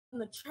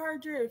the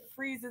charger, it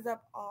freezes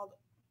up all.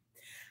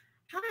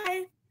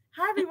 Hi.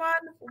 Hi, everyone.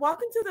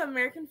 Welcome to the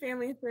American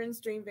Family Friends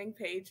DreamBank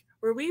page,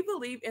 where we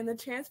believe in the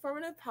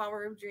transformative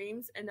power of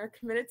dreams and are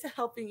committed to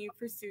helping you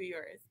pursue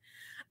yours.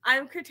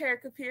 I'm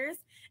Katerika Pierce,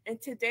 and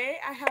today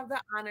I have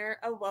the honor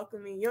of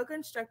welcoming yoga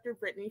instructor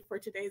Brittany for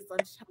today's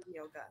lunchtime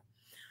yoga.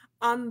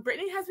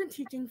 Brittany has been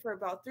teaching for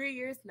about 3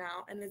 years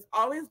now and is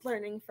always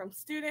learning from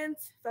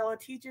students, fellow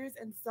teachers,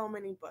 and so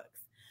many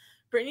books.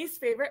 Brittany's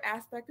favorite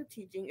aspect of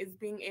teaching is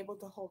being able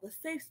to hold a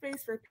safe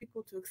space for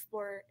people to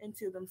explore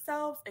into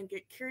themselves and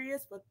get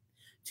curious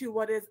to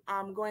what is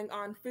going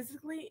on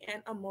physically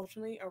and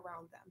emotionally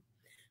around them.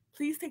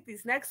 Please take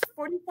these next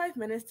 45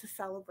 minutes to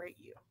celebrate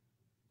you.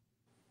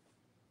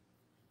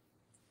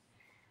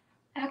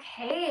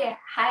 Okay,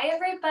 hi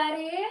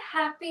everybody.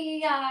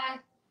 Happy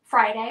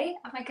Friday.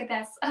 Oh my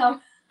goodness. I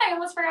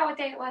almost forgot what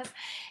day it was.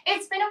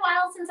 It's been a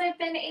while since I've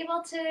been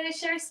able to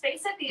share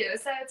space with you,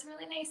 so it's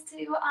really nice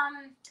to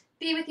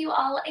be with you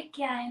all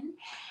again.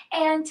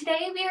 And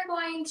today we are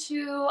going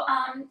to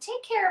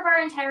take care of our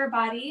entire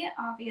body,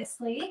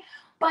 obviously,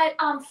 but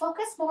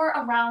focus more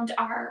around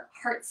our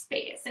heart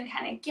space and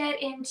kind of get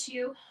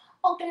into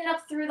opening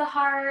up through the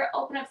heart,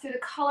 open up through the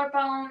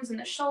collarbones and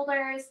the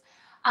shoulders.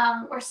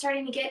 We're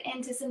starting to get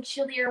into some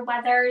chillier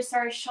weather, so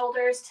our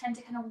shoulders tend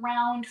to kind of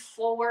round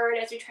forward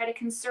as we try to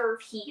conserve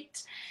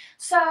heat.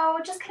 So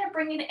just kind of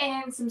bringing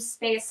in some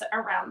space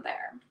around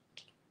there.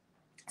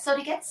 So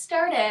to get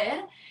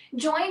started,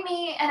 join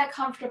me in a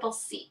comfortable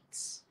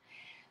seat.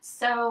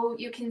 So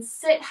you can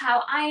sit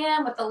how I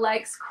am with the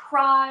legs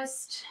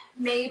crossed.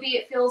 Maybe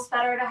it feels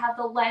better to have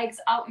the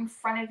legs out in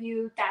front of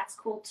you. That's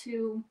cool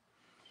too.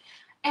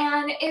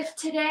 And if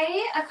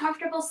today a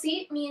comfortable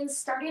seat means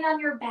starting on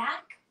your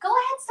back, go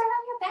ahead, start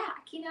on your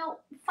back. You know,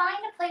 find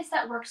a place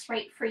that works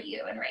right for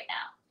you and right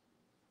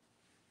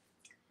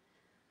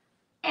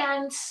now.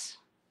 And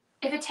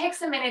if it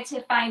takes a minute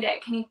to find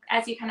it,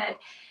 as you kind of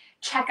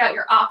check out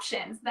your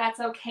options,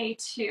 that's okay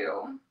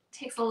too. It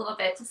takes a little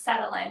bit to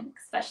settle in,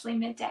 especially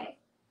midday.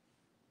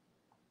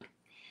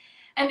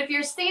 And if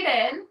you're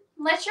seated,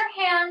 let your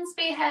hands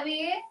be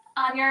heavy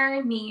on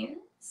your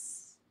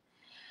knees.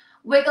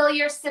 Wiggle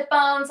your sit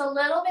bones a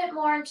little bit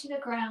more into the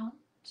ground.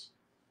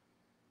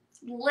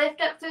 Lift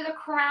up through the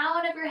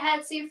crown of your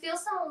head so you feel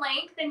some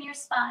length in your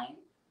spine.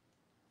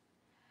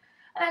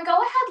 And then go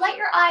ahead, let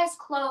your eyes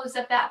close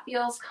if that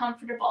feels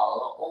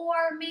comfortable,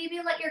 or maybe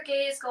let your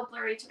gaze go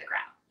blurry to the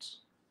ground.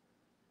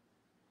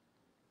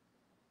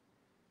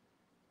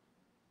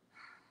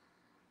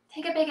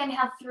 Take a big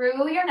inhale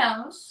through your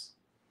nose.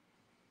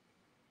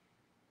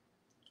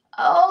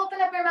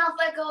 Open up your mouth,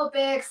 let go,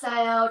 big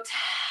sigh out.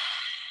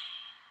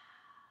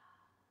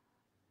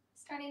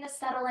 Starting to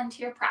settle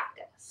into your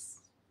practice.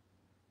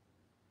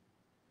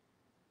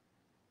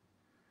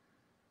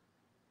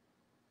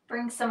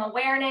 Bring some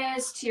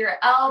awareness to your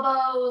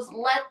elbows.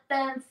 Let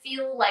them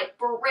feel like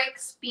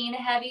bricks being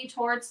heavy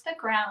towards the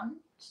ground.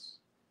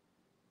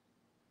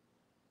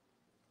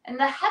 And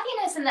the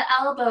heaviness in the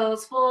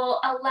elbows will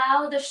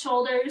allow the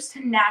shoulders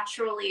to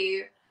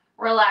naturally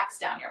relax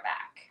down your back.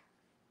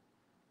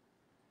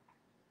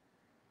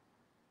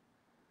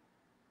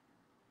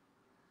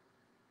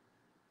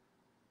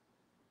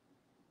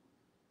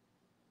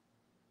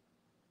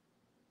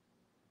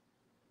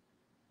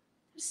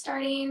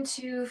 Starting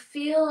to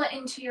feel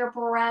into your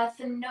breath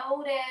and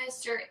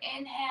notice your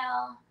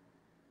inhale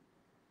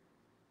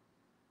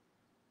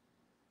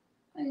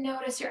and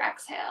notice your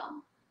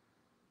exhale.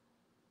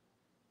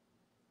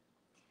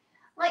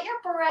 Let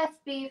your breath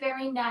be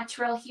very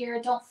natural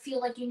here. Don't feel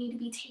like you need to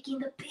be taking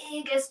the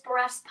biggest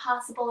breaths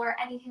possible or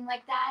anything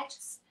like that.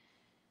 Just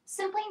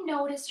simply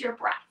notice your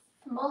breath.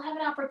 And we'll have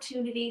an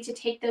opportunity to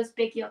take those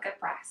big yoga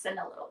breaths in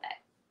a little bit.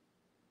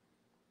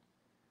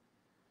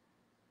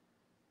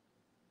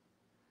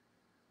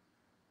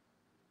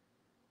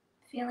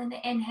 Feeling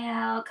the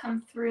inhale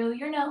come through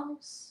your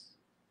nose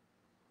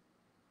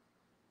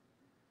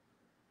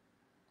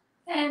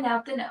and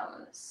out the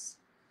nose.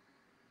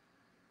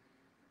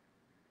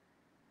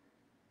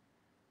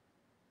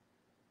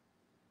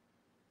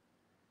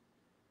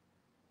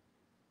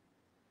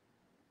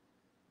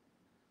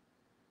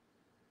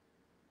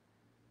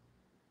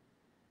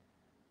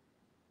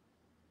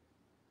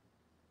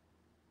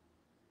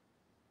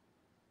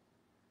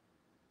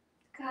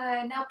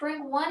 Good. Now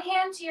bring one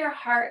hand to your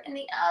heart and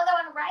the other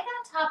one right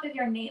on top of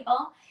your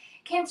navel.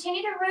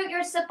 Continue to root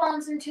your sit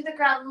bones into the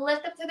ground.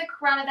 Lift up through the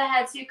crown of the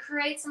head so you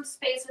create some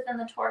space within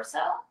the torso.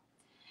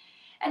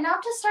 And now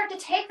just start to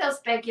take those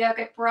big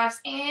yogic breaths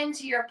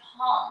into your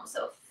palms.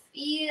 So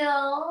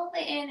feel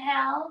the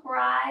inhale,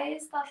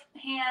 rise the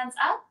hands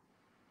up.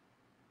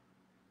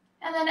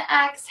 And then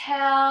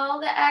exhale.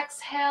 The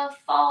exhale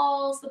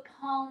falls, the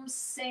palms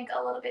sink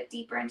a little bit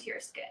deeper into your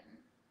skin.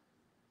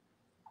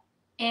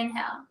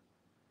 Inhale.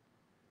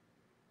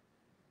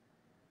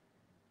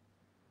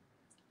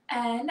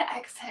 And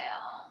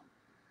exhale.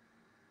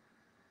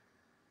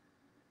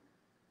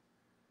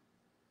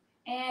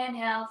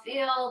 Inhale,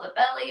 feel the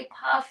belly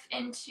puff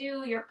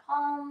into your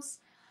palms.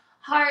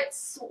 Heart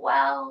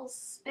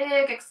swells,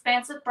 big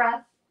expansive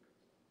breath.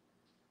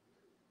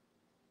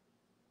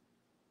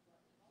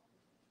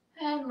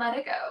 And let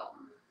it go.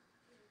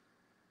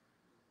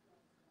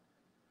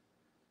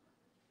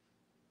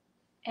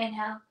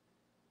 Inhale.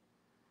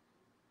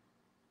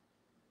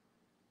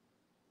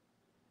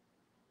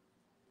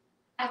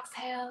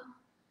 Exhale.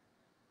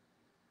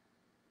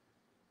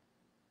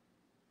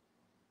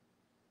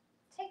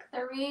 Take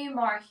 3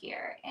 more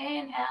here.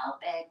 Inhale,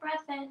 big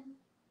breath in.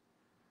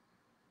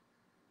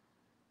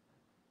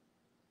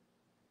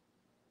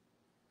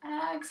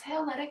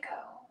 Exhale, let it go.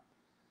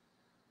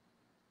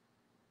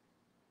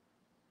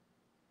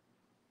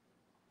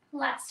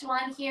 Last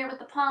one here with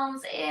the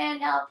palms.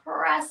 Inhale,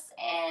 press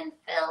in,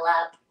 fill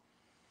up.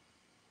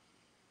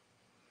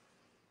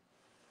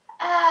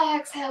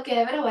 Exhale,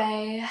 give it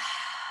away.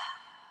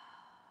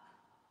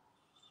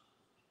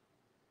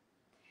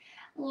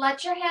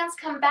 Let your hands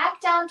come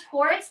back down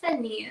towards the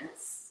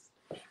knees.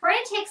 We're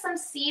going to take some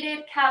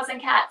seated cows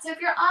and cats. So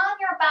if you're on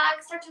your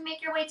back, start to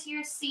make your way to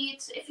your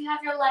seat. If you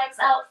have your legs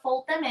out,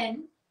 fold them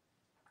in.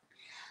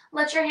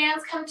 Let your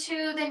hands come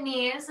to the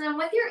knees. And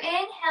with your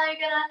inhale, you're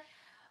going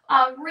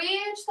to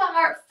reach the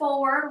heart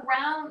forward,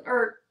 round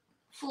or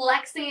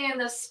flexing in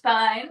the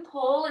spine,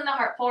 pulling the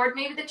heart forward.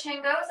 Maybe the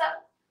chin goes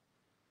up.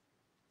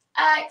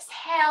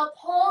 Exhale,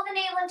 pull the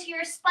navel into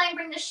your spine,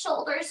 bring the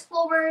shoulders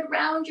forward,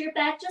 round your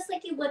back just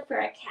like you would for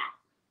a cat.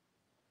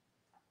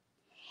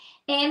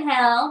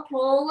 Inhale,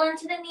 pull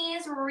into the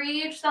knees,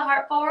 reach the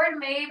heart forward,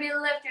 maybe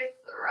lift your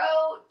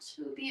throat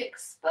to be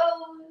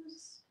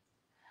exposed.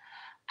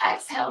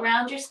 Exhale,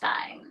 round your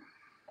spine.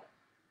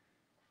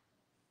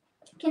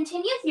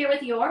 Continue here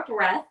with your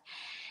breath,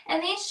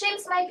 and these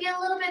shapes might be a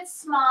little bit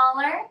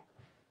smaller,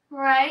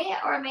 right?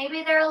 Or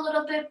maybe they're a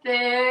little bit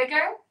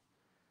bigger.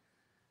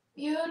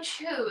 You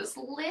choose,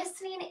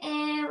 listening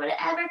in,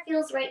 whatever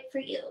feels right for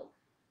you.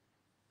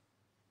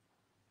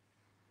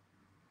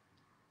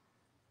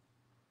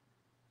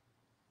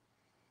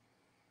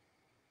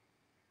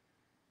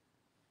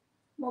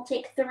 We'll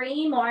take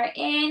 3 more.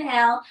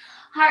 Inhale,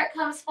 heart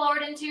comes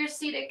forward into your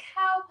seated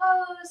cow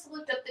pose.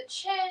 Lift up the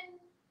chin.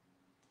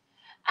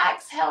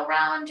 Exhale,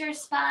 round your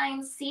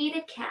spine,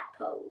 seated cat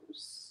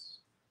pose.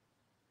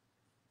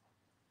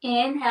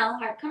 Inhale,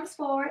 heart comes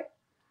forward.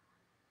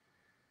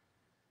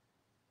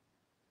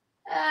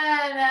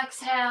 And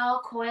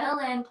exhale, coil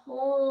in,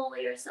 pull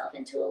yourself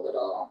into a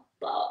little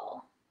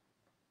ball.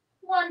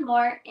 1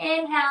 more.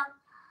 Inhale.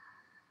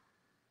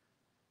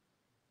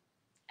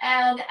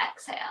 And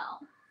exhale.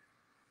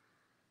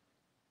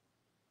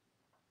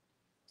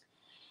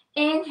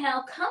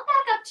 Inhale, come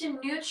back up to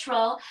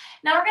neutral.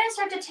 Now we're going to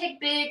start to take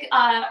big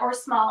or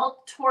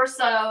small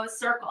torso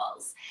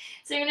circles.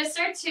 So you're going to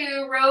start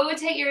to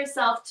rotate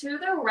yourself to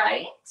the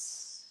right.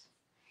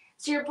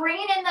 So you're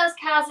bringing in those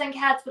cows and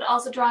cats, but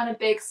also drawing a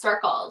big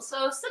circle.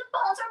 So sit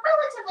bones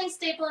are relatively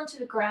stable into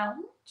the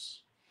ground.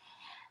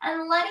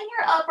 And letting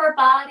your upper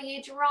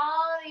body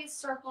draw these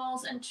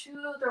circles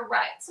into the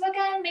right. So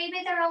again, maybe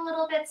they're a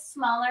little bit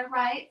smaller,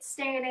 right?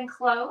 Staying in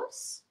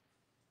close.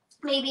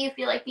 Maybe you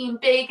feel like being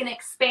big and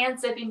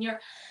expansive and you're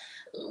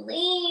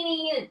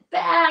leaning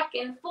back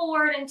and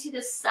forward and to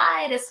the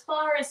side as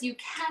far as you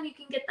can. You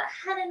can get the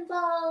head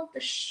involved,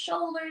 the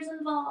shoulders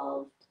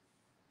involved.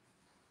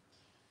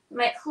 You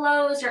might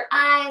close your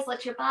eyes,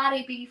 let your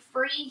body be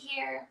free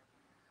here.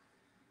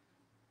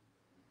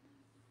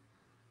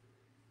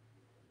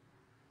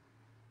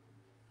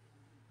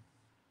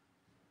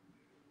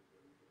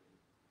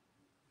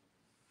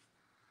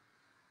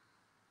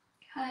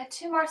 Good.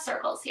 2 more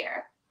circles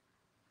here.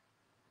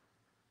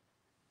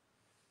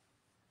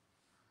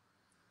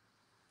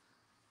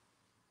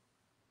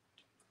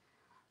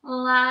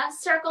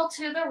 Last circle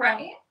to the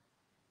right.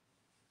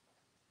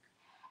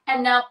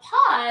 And now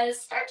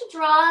pause, start to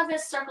draw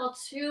this circle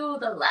to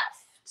the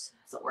left.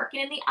 So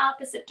working in the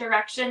opposite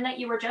direction that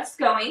you were just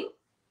going.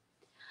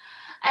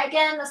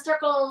 Again, the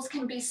circles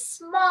can be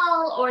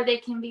small or they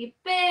can be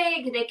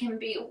big, they can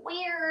be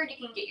weird. You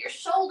can get your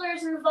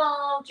shoulders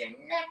involved, your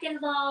neck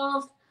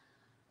involved,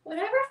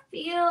 whatever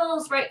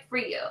feels right for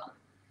you.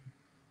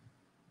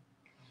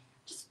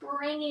 Just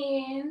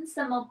bringing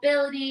some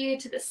mobility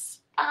to the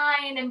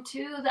spine and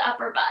to the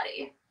upper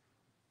body.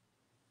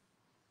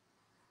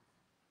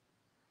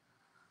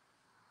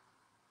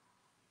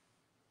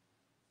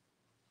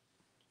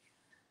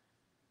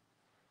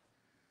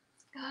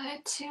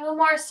 Good. 2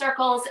 more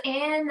circles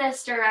in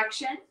this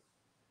direction.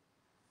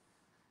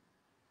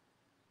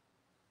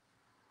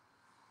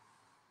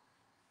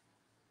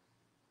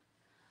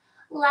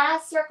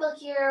 Last circle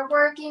here,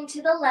 working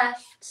to the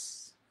left.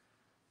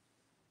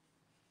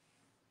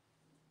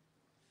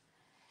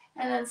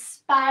 And then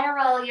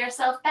spiral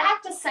yourself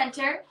back to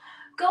center.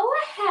 Go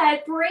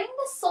ahead, bring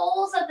the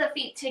soles of the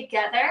feet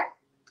together.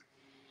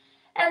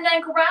 And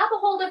then grab a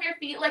hold of your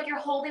feet like you're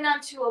holding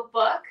onto a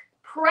book.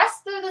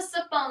 Press through the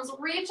sit bones,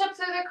 reach up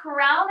through the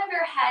crown of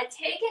your head,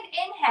 take an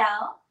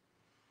inhale.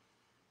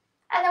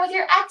 And then with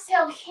your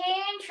exhale,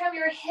 hinge from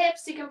your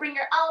hips. You can bring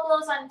your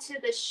elbows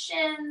onto the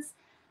shins.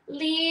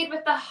 Lead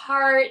with the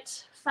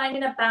heart,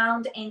 finding a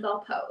bound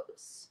angle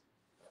pose.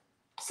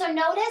 So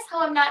notice how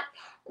I'm not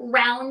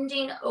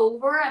rounding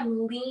over.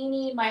 I'm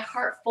leaning my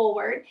heart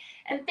forward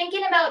and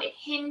thinking about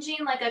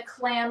hinging like a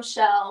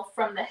clamshell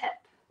from the hip.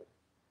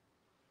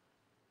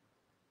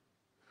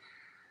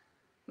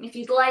 If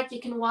you'd like,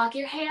 you can walk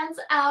your hands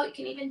out. You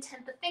can even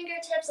tip the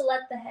fingertips and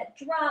let the head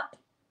drop.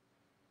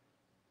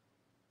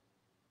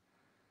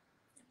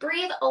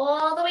 Breathe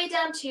all the way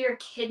down to your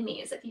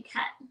kidneys if you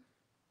can.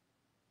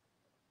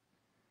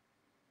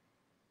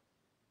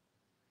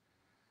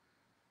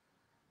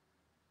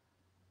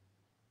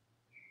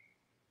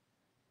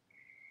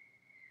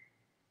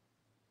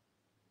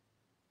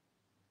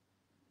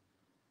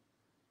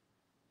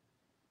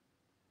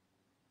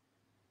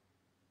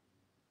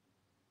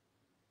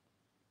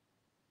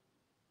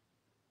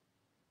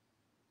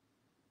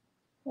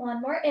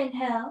 One more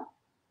inhale.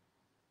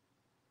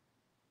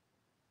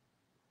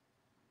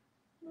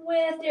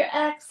 With your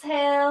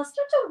exhale,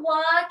 start to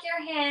walk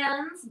your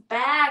hands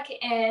back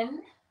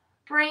in.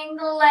 Bring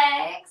the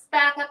legs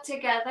back up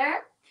together.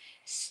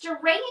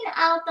 Straighten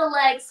out the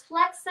legs,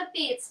 flex the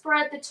feet,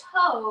 spread the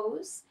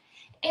toes.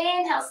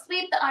 Inhale,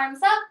 sweep the arms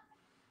up.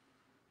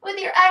 With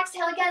your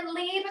exhale, again,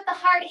 lead with the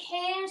heart,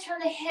 hinge from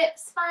the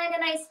hips. Find a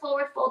nice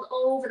forward fold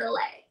over the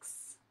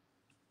legs.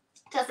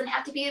 Doesn't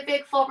have to be a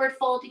big forward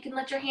fold. You can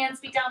let your hands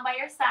be down by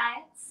your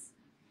sides.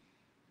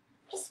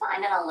 Just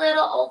finding a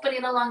little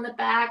opening along the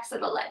backs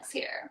of the legs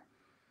here.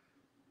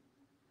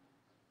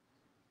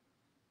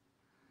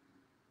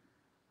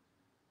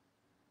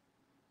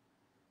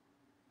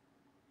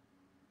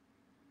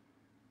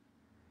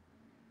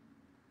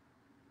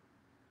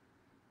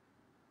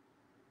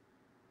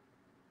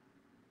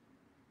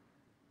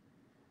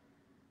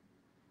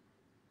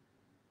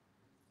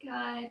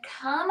 Good.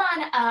 Come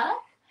on up.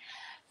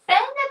 Bend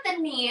at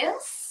the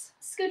knees.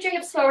 Scoot your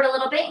hips forward a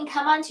little bit and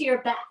come onto your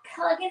back.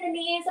 Hugging the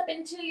knees up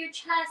into your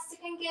chest. You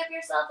can give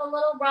yourself a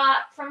little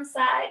rock from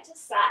side to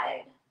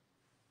side.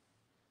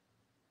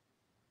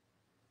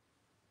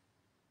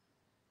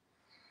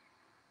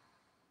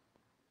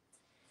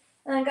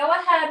 And then go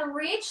ahead,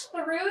 reach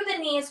through the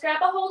knees.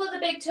 Grab a hold of the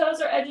big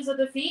toes or edges of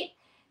the feet.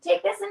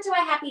 Take this into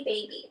a happy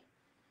baby.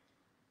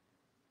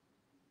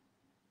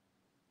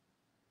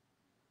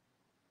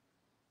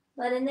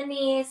 Letting the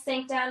knees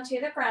sink down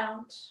to the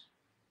ground.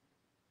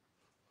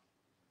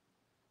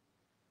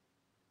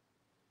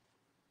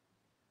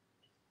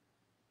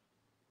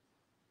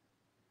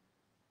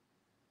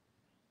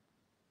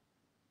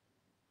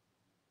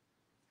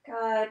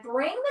 Good.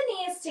 Bring the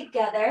knees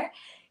together.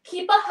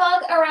 Keep a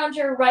hug around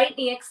your right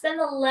knee. Extend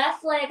the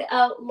left leg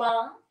out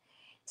long.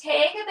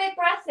 Take a big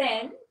breath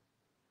in.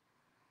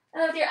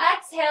 And with your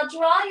exhale,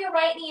 draw your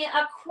right knee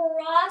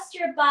across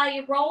your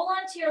body. Roll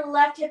onto your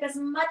left hip as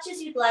much as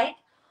you'd like.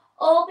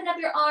 Open up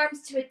your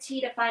arms to a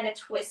T to find a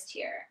twist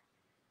here.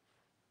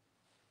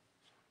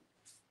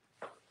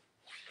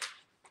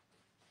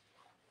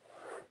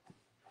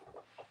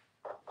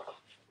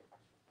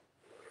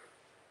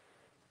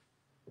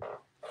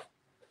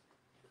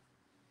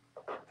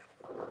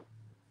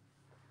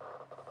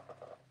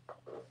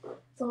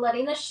 So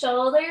letting the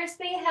shoulders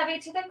be heavy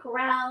to the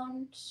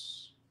ground.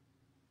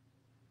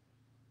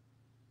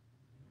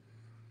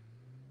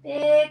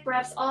 Big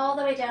breaths all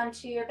the way down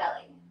to your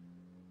belly.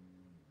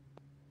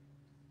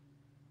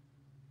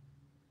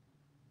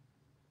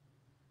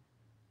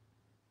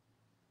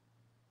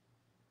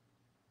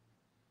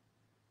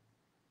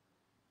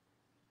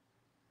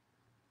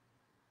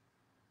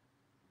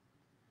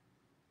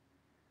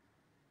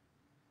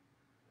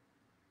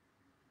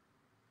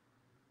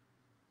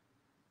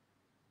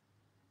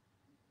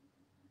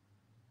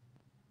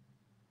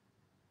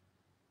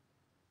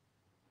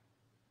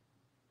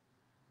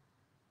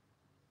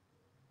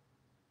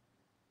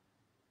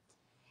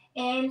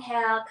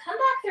 Inhale, come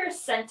back through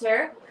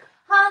center.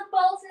 Hug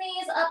both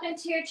knees up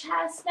into your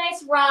chest.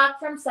 Nice rock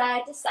from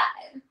side to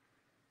side.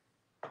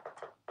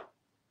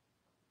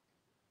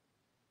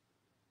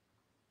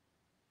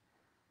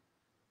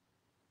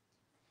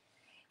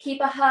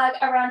 Keep a hug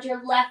around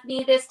your left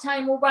knee. This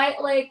time, right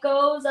leg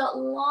goes out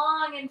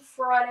long in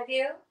front of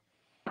you.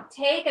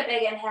 Take a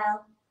big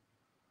inhale.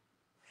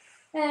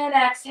 And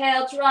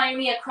exhale, drawing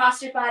me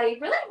across your body.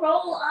 Really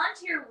roll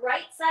onto your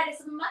right side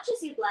as much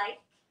as you'd like.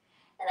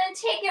 And then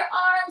take your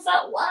arms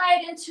out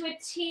wide into a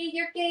T.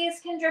 Your gaze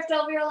can drift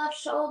over your left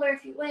shoulder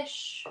if you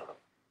wish.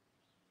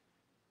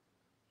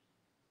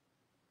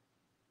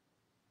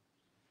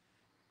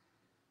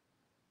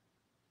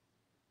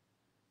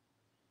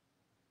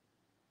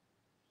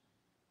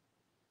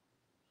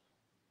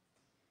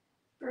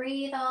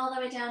 Breathe all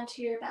the way down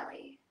to your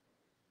belly.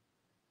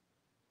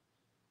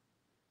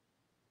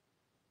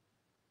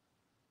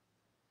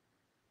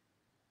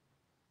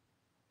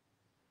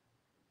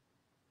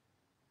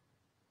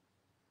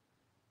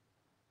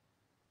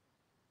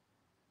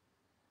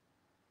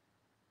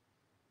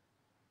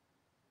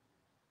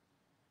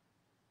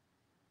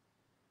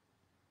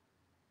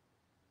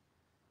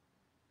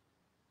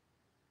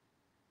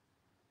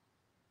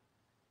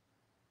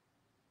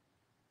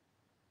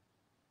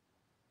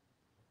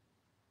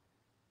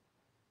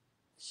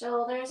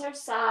 Shoulders are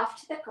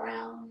soft to the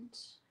ground.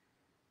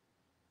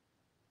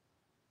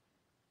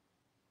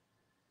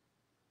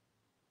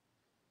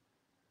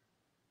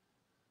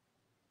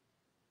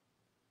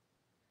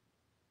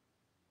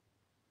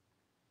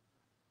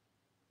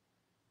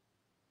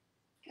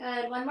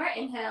 Good. One more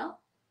inhale.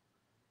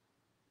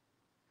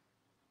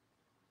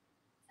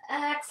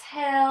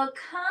 Exhale,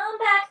 come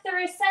back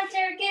through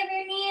center. Give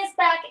your knees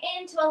back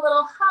into a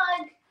little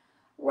hug.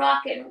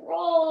 Rock and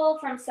roll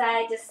from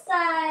side to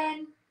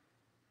side.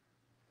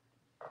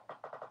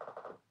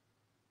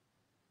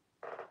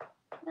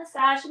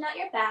 Massaging out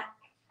your back.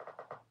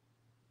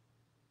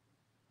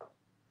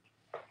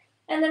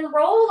 And then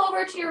roll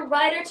over to your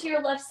right or to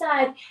your left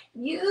side.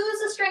 Use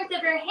the strength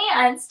of your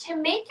hands to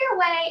make your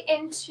way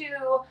into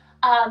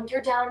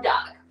your down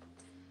dog.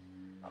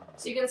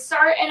 So you can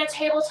start in a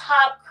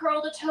tabletop,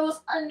 curl the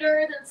toes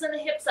under, then send the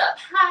hips up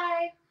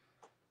high.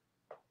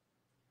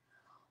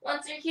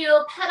 Once you're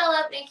healed, pedal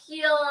up the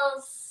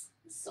heels,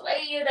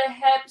 sway the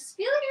hips.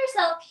 Feel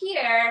yourself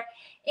here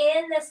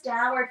in this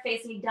downward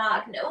facing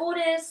dog.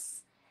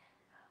 Notice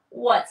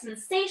what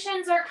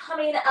sensations are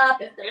coming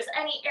up, if there's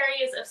any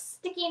areas of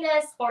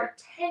stickiness or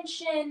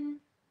tension.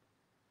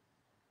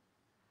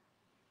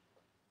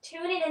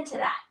 Tuning into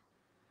that.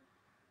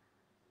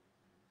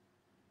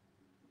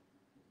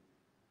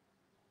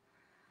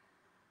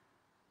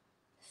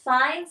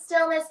 Find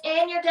stillness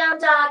in your down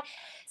dog.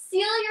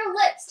 Seal your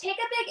lips. Take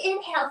a big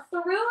inhale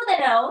through the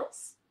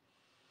nose.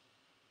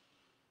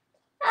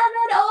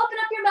 And then open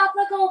up your mouth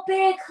like a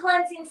big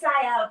cleansing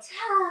sigh out.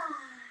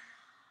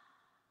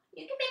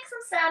 You can make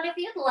some sound if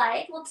you'd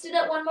like. Let's do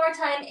that one more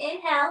time.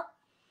 Inhale.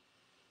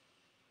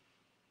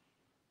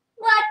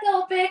 Let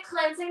go, big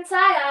cleansing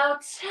sigh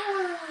out.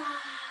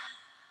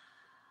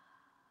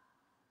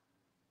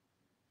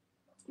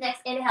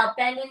 Next, inhale,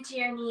 bend into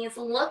your knees,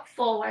 look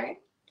forward.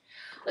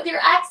 With your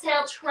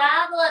exhale,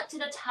 travel up to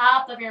the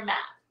top of your mat.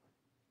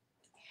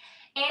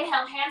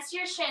 Inhale, hands to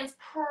your shins,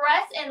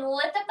 press and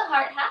lift up the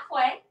heart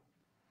halfway.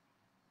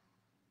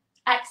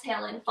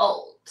 Exhale and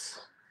fold.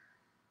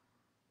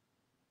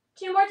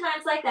 2 more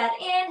times like that.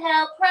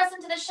 Inhale, press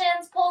into the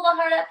shins, pull the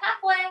heart up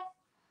halfway.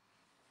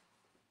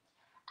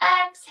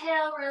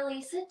 Exhale,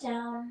 release it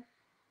down.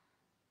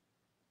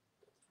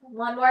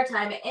 One more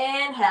time.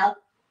 Inhale.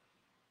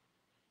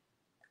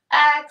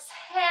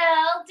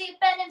 Exhale, deep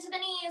bend into the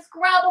knees.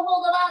 Grab a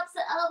hold of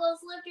opposite elbows.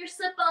 Lift your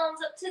sit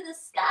bones up to the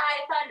sky.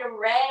 Find a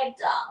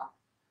ragdoll.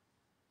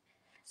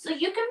 So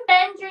you can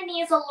bend your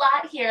knees a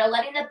lot here,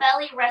 letting the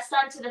belly rest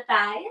onto the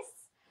thighs.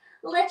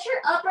 Let your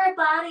upper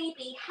body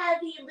be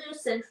heavy,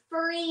 loose, and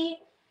free.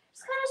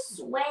 Just kind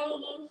of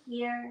swaying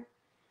here.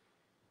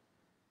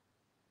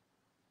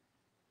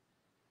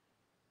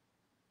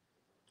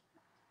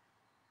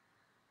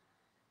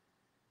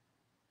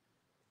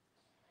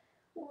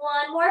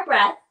 One more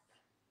breath.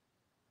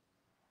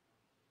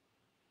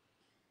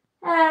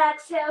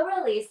 Exhale,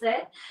 release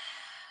it.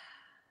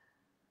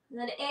 And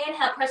then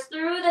inhale, press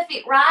through the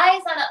feet.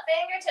 Rise on up,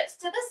 fingertips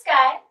to the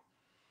sky.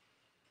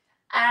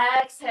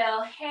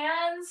 Exhale,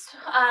 hands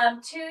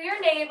to your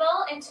navel,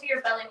 into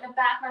your belly. I'm going to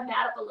back my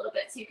mat up a little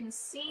bit so you can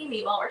see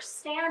me while we're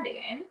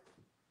standing.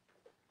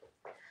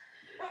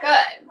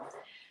 Good.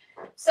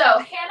 So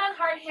hand on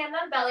heart, hand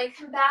on belly.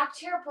 Come back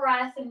to your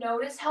breath and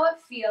notice how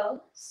it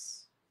feels.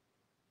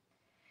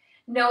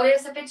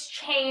 Notice if it's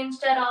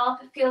changed at all,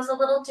 if it feels a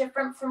little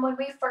different from when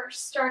we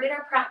first started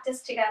our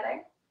practice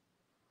together.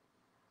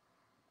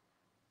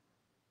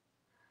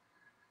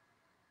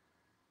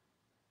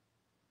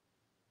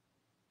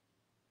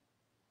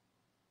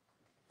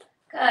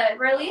 Good.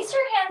 Release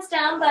your hands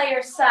down by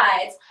your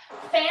sides.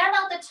 Fan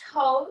out the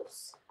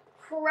toes.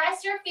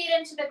 Press your feet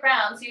into the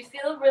ground so you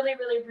feel really,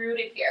 really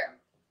rooted here.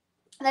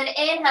 Then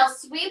inhale,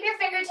 sweep your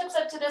fingertips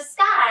up to the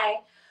sky.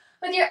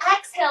 With your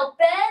exhale,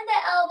 bend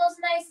the elbows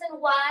nice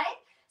and wide.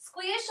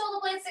 Squeeze shoulder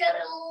blades together,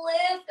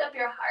 lift up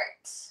your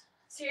heart.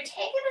 So you're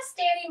taking a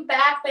standing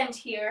back bend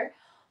here.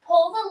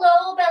 Pull the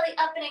low belly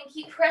up and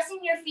keep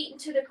pressing your feet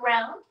into the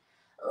ground,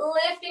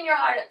 lifting your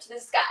heart up to the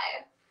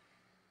sky.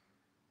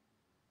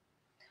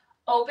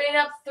 Opening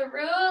up through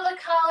the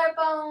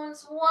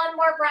collarbones. One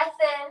more breath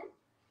in.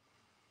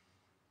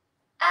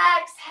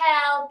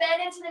 Exhale,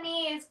 bend into the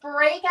knees,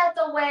 break out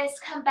the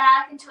waist, come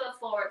back into a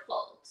forward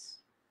fold.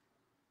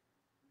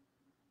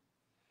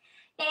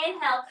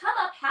 Inhale, come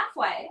up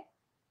halfway.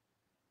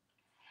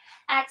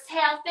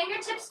 Exhale,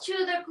 fingertips to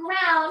the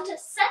ground.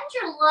 Send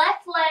your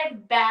left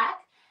leg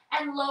back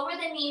and lower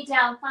the knee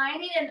down,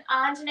 finding an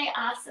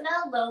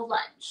Anjaneyasana, low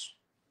lunge.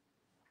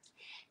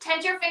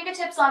 Tent your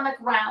fingertips on the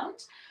ground.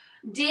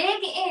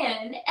 Dig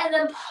in and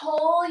then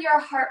pull your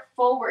heart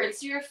forward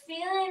so you're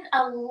feeling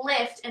a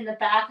lift in the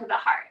back of the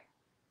heart.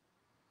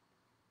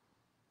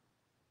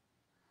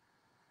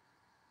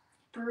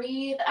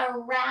 Breathe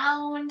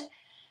around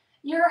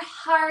your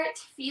heart.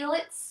 Feel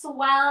it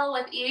swell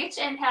with each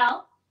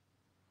inhale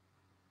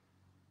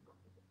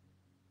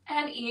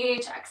and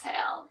each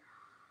exhale.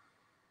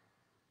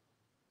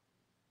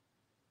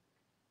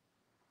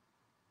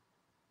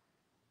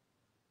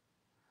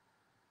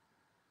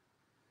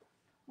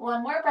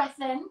 One more breath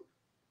in.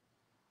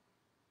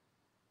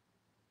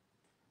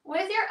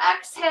 With your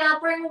exhale,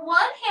 bring one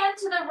hand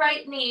to the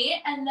right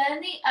knee and then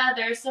the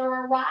other. So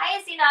we're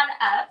rising on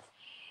up.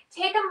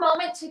 Take a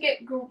moment to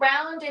get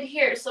grounded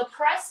here. So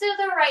press through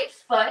the right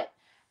foot.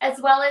 as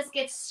well as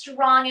get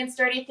strong and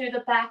sturdy through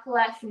the back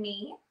left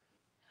knee.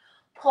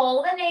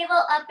 Pull the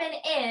navel up and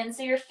in,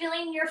 so you're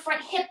feeling your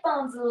front hip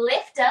bones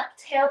lift up,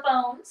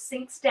 tailbone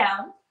sinks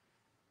down.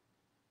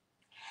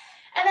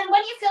 And then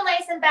when you feel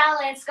nice and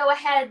balanced, go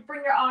ahead,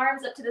 bring your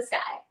arms up to the sky.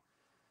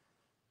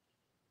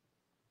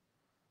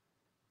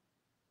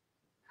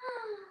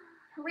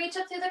 Reach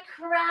up through the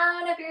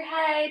crown of your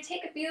head.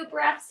 Take a few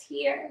breaths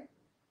here.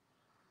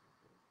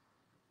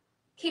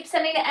 Keep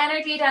sending the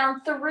energy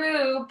down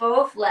through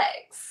both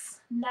legs.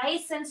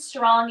 Nice and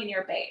strong in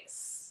your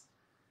base.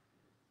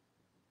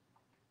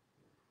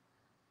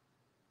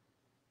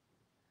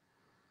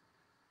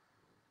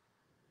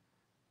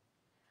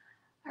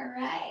 All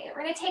right,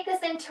 we're going to take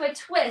this into a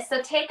twist.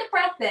 So take a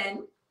breath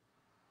in.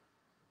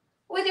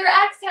 With your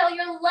exhale,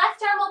 your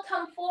left arm will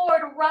come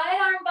forward, right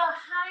arm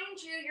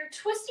behind you. You're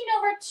twisting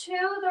over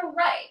to the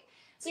right.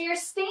 So you're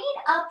staying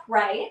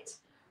upright.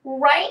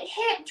 Right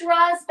hip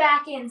draws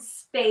back in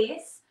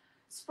space.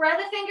 Spread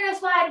the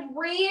fingers wide,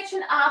 reach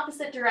in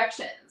opposite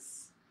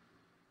directions.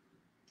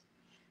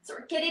 So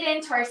we're getting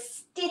into our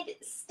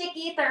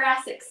sticky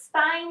thoracic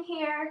spine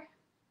here.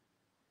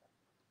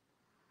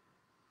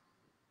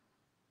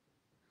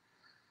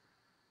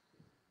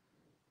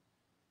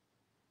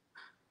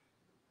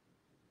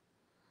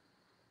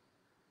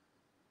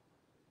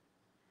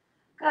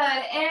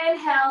 Good.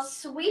 Inhale,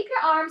 sweep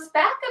your arms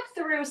back up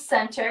through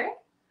center.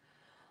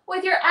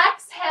 With your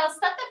exhale,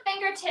 set the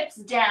fingertips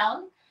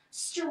down.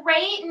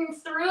 Straighten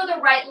through the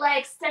right leg,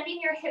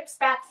 extending your hips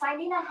back,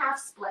 finding a half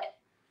split.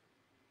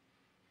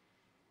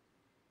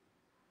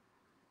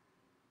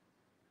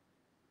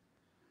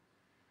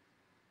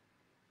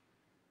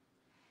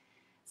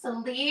 So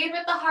lead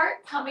with the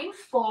heart coming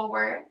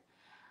forward.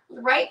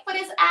 Right foot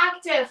is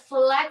active,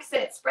 flex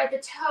it, spread the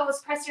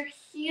toes, press your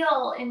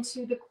heel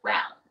into the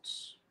ground.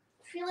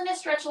 Feeling a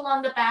stretch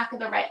along the back of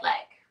the right leg.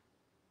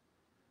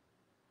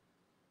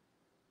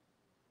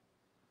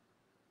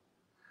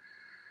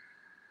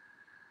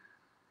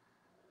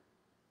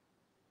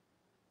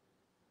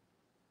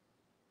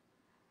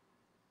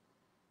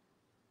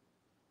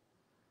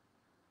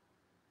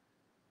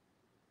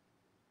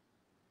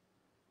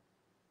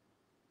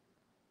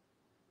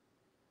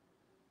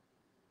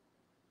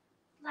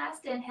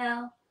 Last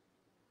inhale.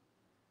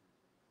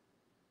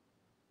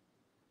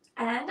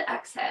 And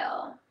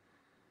exhale.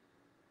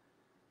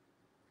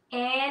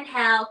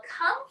 Inhale,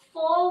 come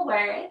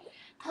forward.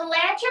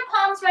 Plant your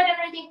palms right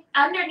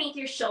underneath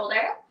your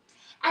shoulder.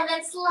 And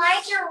then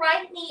slide your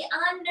right knee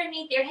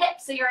underneath your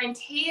hip so you're in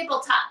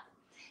tabletop.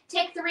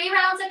 Take 3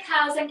 rounds of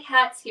cows and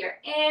cats here.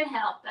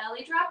 Inhale,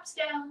 belly drops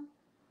down.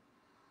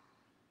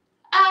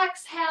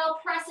 Exhale,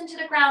 press into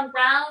the ground,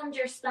 round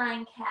your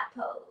spine, cat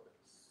pose.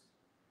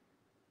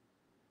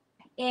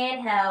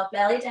 Inhale,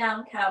 belly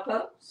down, cow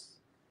pose.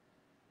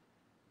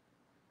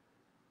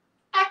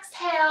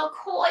 Exhale,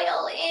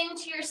 coil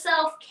into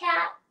yourself,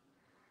 cat.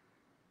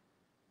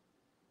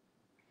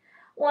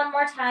 One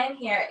more time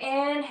here.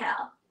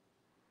 Inhale.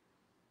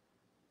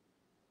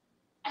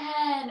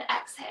 And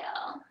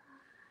exhale.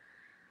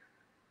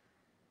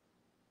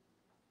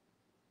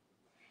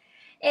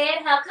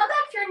 Inhale, come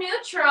back to your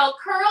neutral.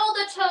 Curl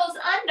the toes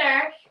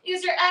under.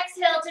 Use your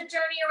exhale to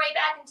journey your way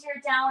back into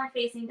your downward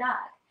facing dog.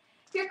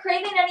 If you're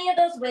craving any of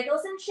those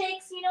wiggles and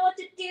shakes, you know what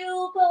to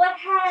do. Go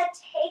ahead,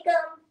 take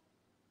them.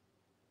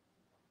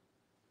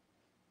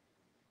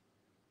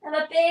 I'm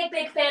a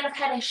big fan of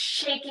kind of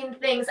shaking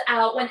things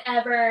out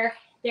whenever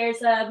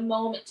there's a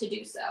moment to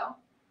do so.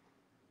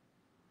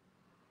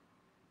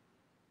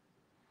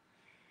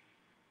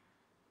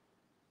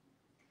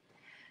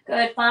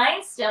 Good,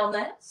 find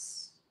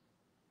stillness.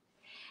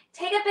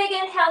 Take a big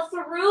inhale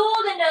through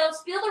the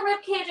nose, feel the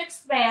rib cage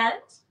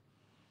expand.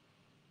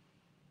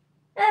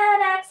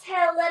 And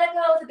exhale, let it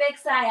go with a big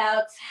sigh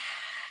out.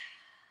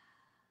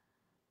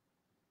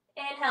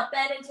 Inhale,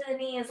 bend into the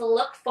knees,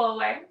 look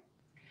forward.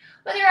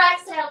 With your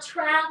exhale,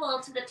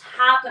 travel to the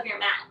top of your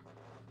mat.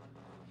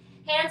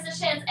 Hands to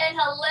shins,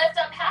 inhale, lift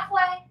up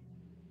halfway.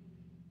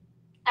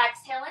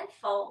 Exhale and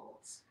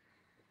fold.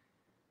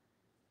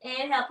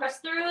 Inhale, press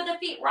through the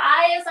feet,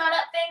 rise on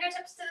up,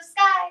 fingertips to the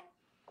sky.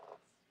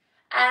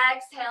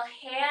 Exhale,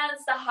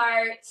 hands to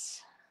heart,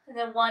 and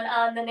then one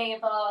on the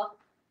navel.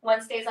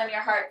 One stays on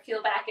your heart,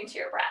 feel back into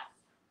your breath.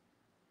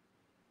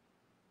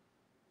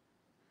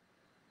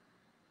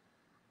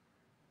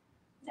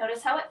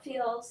 Notice how it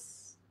feels.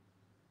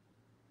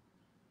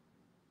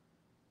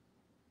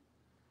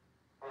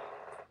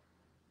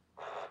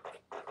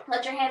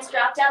 Let your hands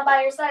drop down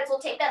by your sides. We'll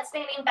take that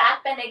standing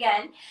back bend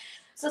again.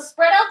 So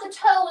spread out the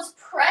toes,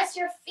 press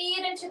your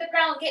feet into the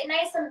ground, get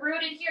nice and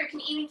rooted here. You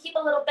can even keep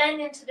a little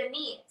bend into the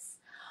knees.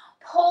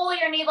 Pull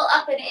your navel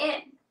up and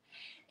in.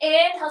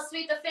 Inhale,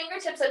 sweep the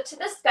fingertips up to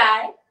the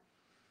sky.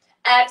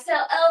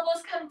 Exhale,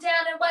 elbows come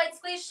down and wide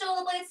squeeze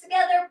shoulder blades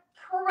together.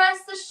 Press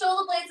the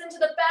shoulder blades into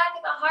the back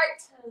of the heart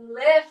to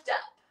lift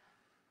up.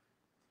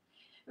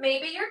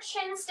 Maybe your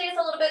chin stays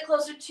a little bit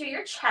closer to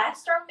your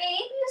chest, or maybe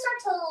you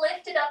start to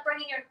lift it up,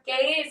 bringing your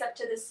gaze up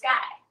to the sky.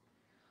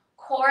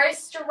 Core is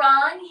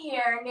strong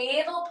here.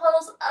 Navel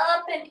pulls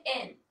up and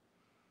in.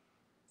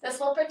 This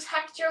will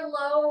protect your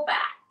low back.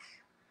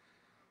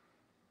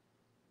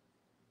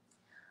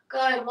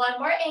 Good, one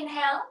more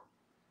inhale.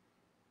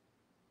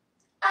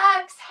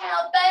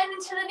 Exhale, bend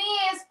into the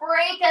knees,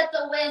 break at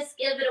the waist,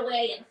 give it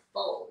away and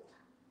fold.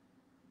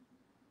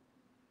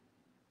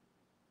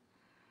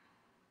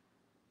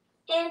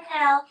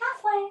 Inhale,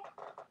 halfway.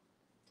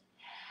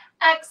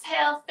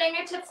 Exhale,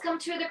 fingertips come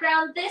to the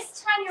ground.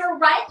 This time your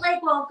right leg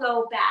will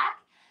go back.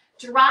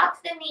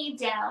 Drop the knee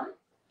down.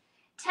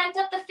 Tent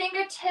up the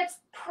fingertips,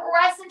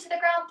 press into the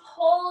ground,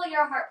 pull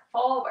your heart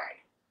forward.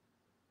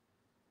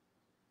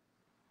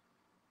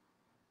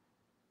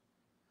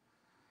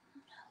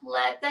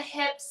 Let the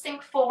hips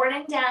sink forward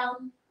and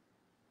down.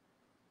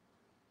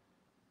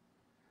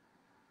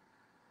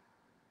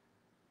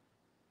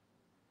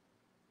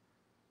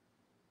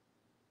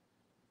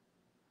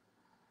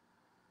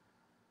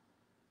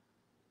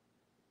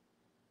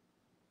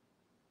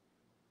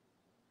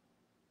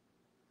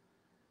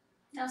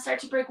 Now start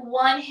to bring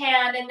one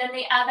hand and then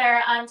the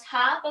other on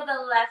top of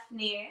the left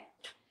knee.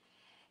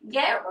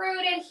 Get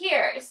rooted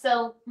here.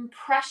 So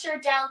pressure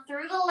down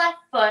through the left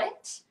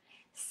foot.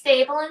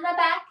 Stable in the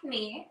back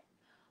knee.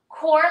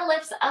 Core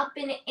lifts up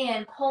and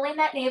in, pulling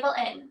that navel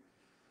in.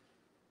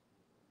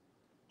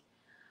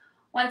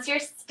 Once you're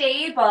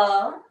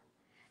stable,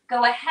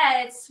 go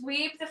ahead,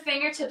 sweep the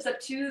fingertips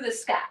up to the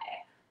sky.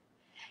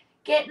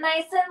 Get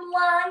nice and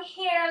long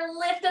here.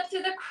 Lift up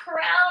through the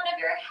crown of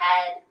your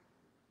head.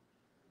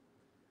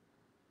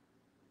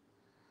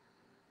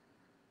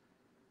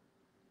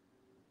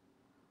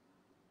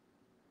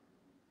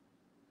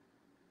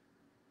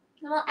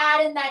 And we'll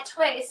add in that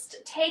twist.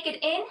 Take an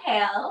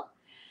inhale.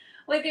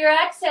 With your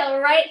exhale,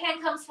 right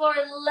hand comes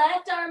forward,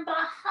 left arm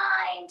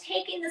behind,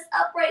 taking this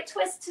upright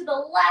twist to the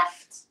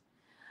left.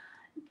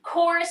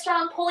 Core is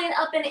strong, pulling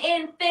up and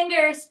in,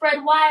 fingers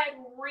spread wide,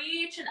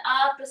 reach in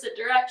opposite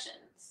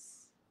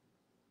directions.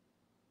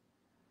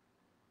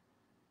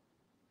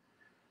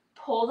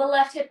 Pull the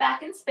left hip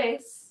back in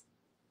space.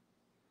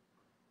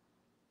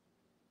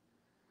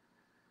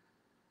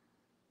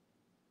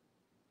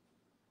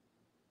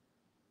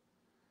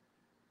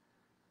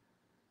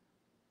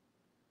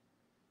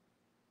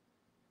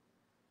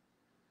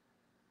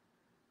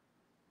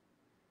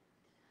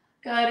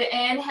 Good,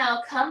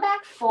 inhale, come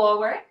back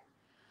forward.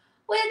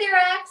 With your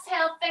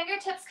exhale,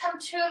 fingertips come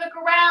to the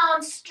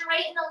ground,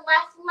 straighten the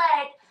left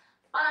leg,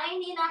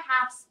 finding a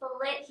half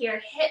split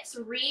here. Hips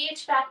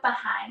reach back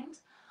behind,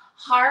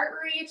 heart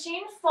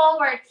reaching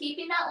forward,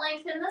 keeping that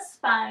length in the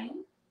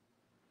spine.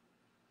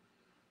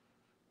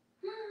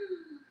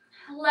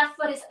 Left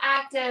foot is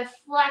active,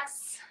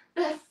 flex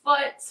the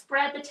foot,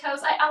 spread the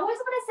toes. I always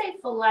want to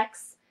say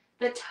flex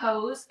the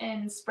toes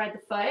and spread the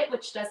foot,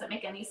 which doesn't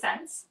make any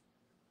sense.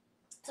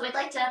 So I'd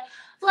like to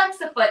flex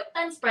the foot,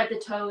 then spread the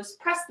toes,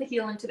 press the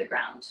heel into the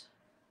ground.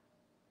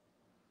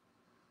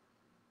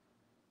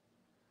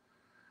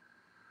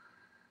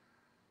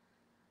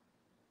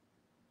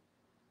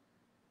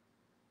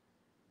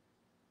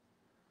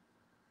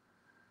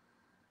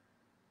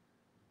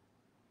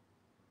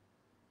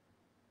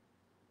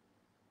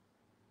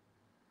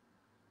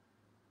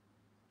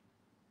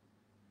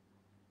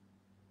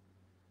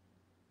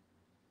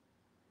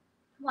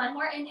 One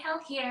more inhale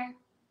here.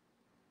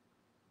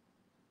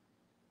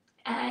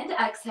 And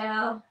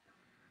exhale.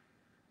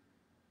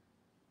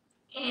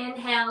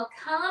 Inhale,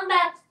 come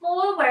back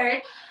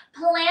forward.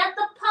 Plant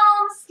the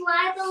palms,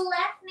 slide the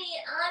left knee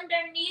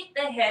underneath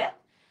the hip.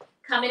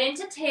 Coming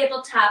into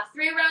tabletop,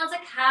 3 rounds of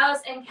cows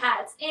and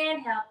cats.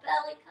 Inhale,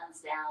 belly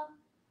comes down.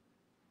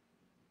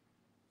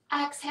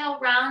 Exhale,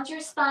 round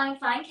your spine,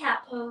 find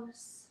cat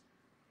pose.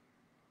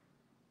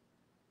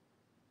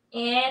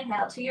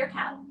 Inhale to your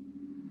cow.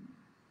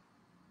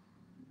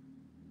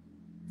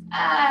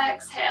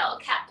 Exhale,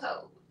 cat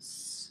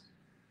pose.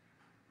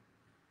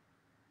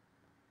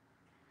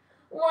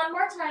 One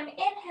more time,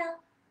 inhale.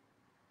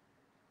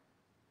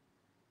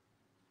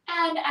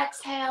 And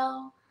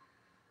exhale.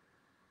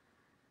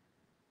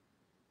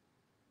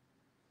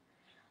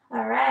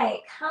 All right,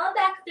 come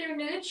back through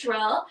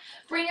neutral.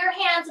 Bring your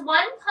hands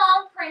one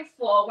palm print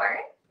forward.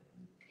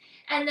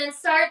 And then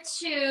start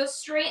to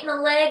straighten the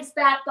legs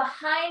back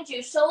behind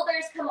you.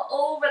 Shoulders come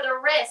over the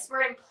wrists.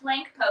 We're in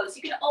plank pose.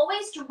 You can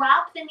always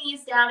drop the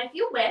knees down if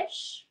you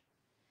wish.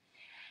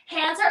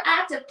 Hands are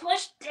active.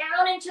 Push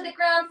down into the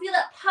ground. Feel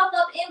it pop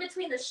up in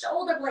between the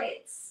shoulder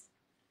blades.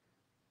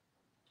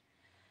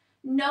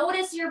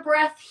 Notice your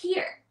breath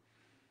here.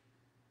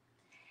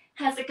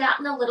 Has it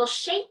gotten a little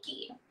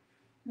shaky?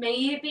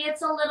 Maybe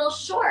it's a little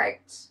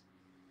short.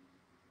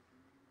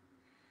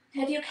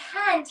 If you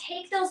can,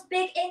 take those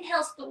big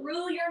inhales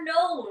through your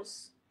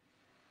nose.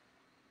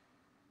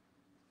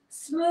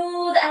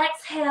 Smooth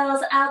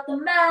exhales out the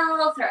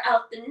mouth or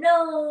out the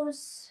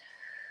nose.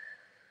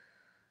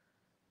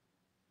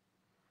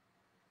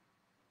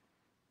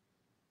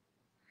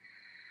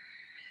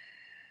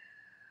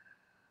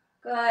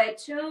 Good,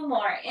 2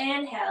 more.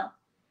 Inhale.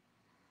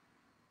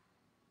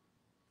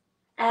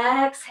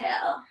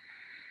 Exhale.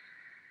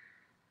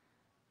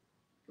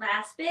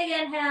 Last big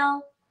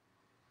inhale.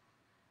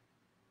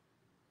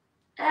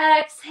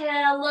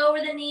 Exhale, lower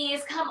the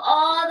knees, come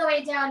all the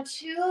way down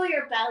to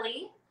your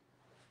belly.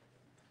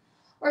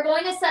 We're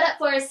going to set up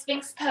for a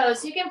Sphinx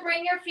pose. You can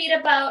bring your feet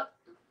about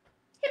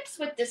hips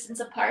width distance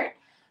apart.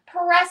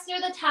 Press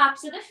through the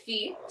tops of the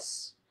feet.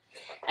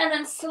 And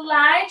then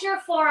slide your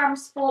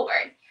forearms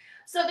forward.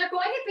 So they're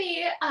going to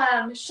be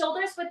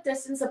shoulders width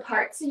distance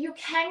apart. So you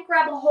can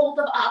grab a hold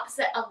of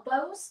opposite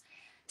elbows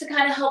to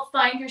kind of help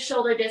find your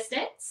shoulder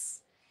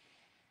distance.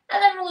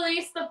 And then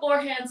release the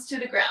forehands to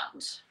the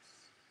ground.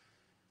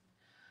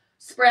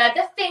 Spread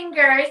the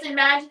fingers.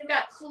 Imagine you've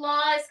got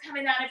claws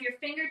coming out of your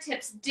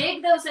fingertips.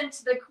 Dig those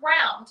into the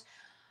ground.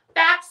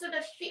 Backs of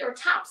the feet or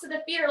tops of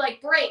the feet are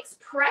like brakes.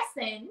 Press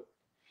in.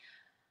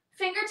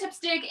 Fingertips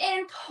dig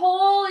in.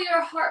 Pull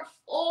your heart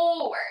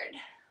forward.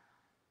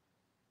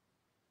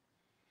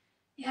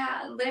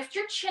 Yeah, lift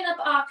your chin up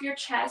off your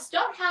chest.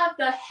 Don't have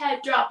the head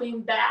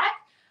dropping back,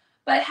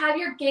 but have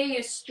your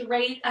gaze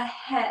straight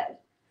ahead.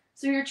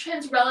 So your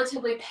chin's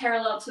relatively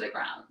parallel to the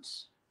ground.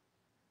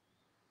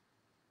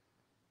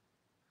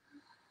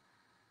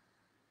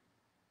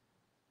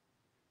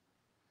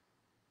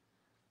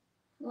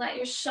 Let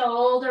your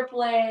shoulder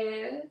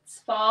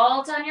blades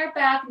fall down your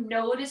back.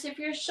 Notice if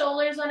your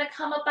shoulders want to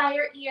come up by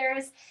your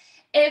ears.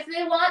 If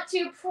they want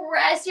to,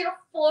 press your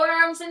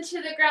forearms into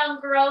the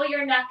ground. Grow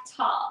your neck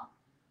tall.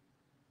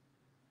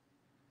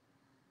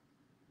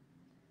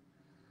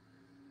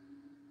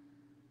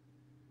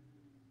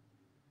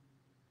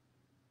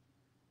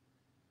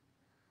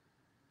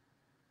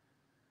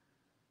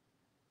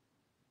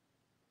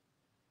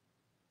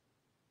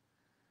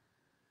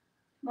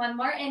 One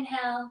more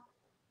inhale.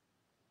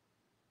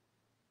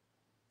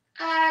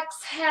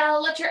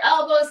 Exhale, let your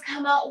elbows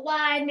come out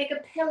wide. Make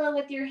a pillow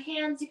with your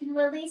hands. You can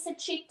release a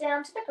cheek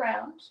down to the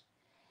ground.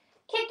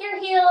 Kick your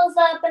heels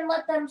up and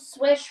let them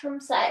swish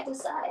from side to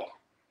side.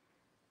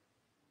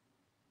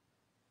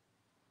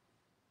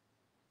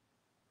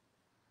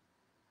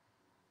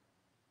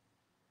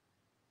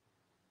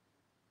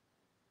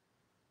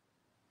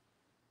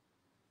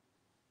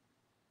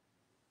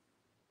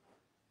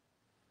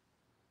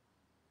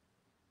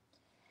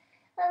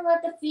 And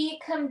let the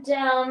feet come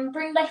down.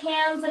 Bring the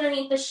hands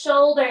underneath the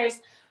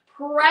shoulders.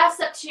 Press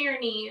up to your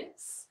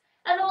knees.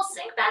 And then we'll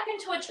sink back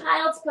into a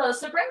child's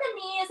pose. So bring the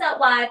knees out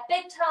wide.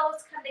 Big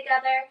toes come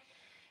together.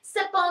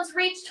 Sit bones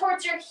reach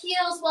towards your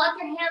heels. Walk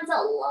your hands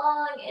out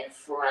long in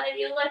front of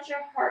you. Let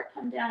your heart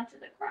come down to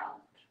the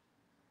ground.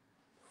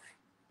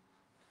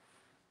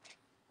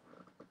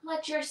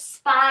 Let your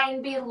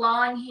spine be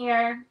long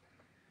here.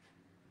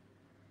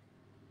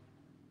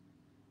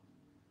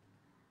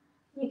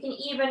 You can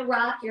even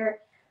rock your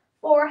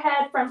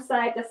forehead from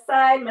side to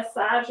side,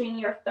 massaging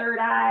your third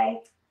eye.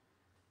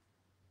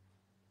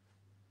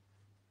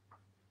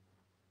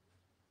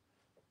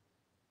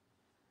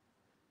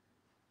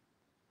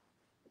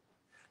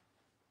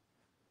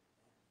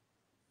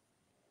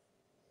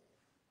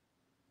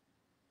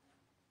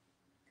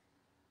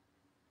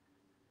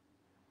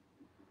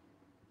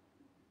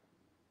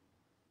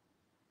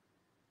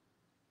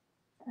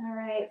 All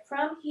right,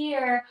 from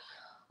here,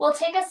 we'll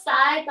take a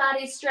side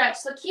body stretch.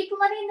 So keep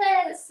letting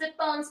the sit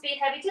bones be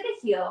heavy to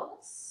the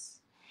heels.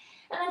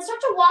 And then start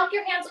to walk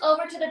your hands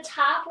over to the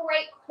top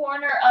right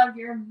corner of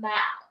your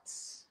mat.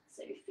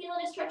 So you're feeling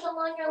a stretch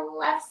along your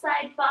left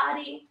side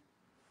body.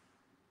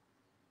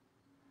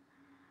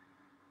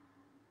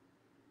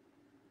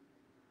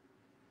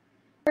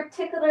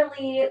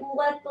 Particularly,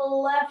 let the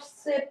left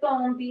sit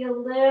bone be a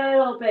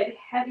little bit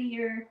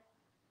heavier.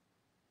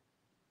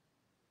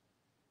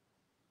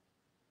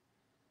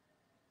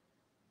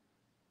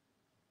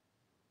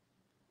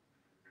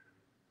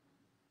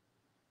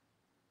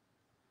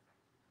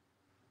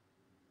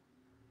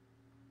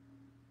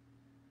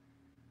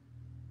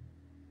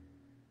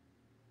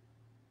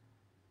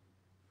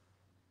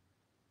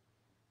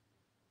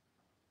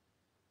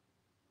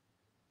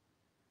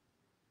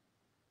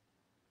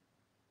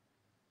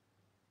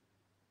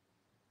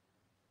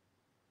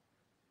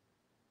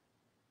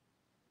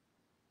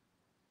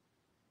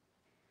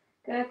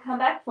 Good, come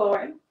back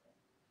forward.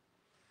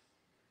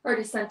 Or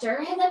to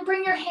center. And then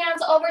bring your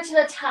hands over to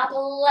the top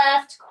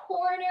left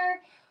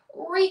corner.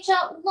 Reach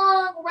out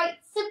long, right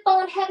sit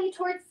bone heavy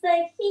towards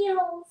the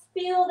heels.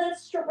 Feel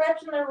this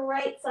stretch in the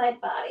right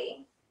side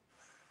body.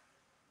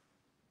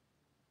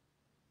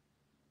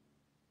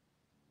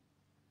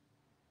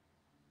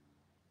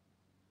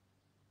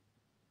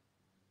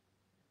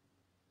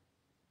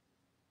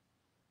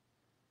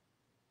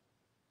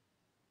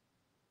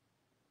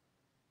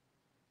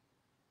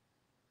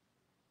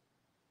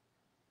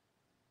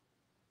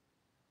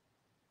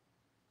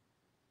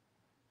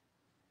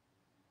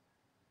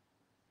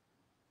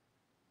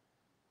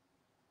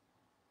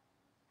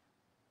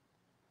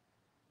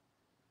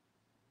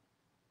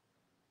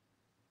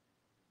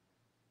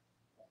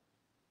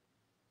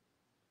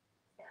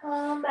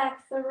 Come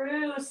back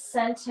through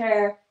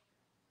center.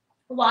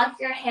 Walk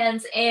your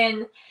hands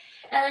in.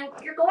 And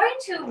you're going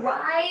to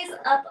rise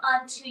up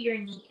onto your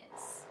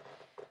knees.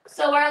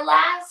 So our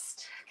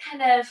last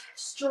kind of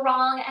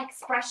strong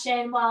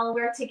expression while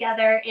we're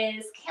together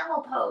is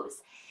camel pose.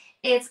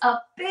 It's a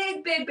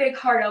big, big, big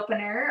heart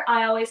opener.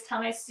 I always tell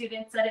my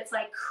students that it's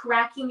like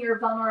cracking your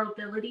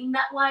vulnerability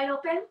nut wide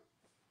open.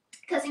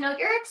 Because, you know,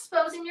 you're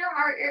exposing your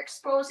heart, you're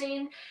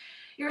exposing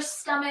your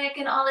stomach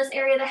and all this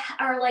area that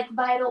are like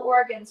vital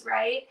organs,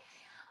 right?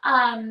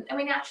 And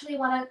we naturally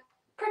want to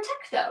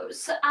protect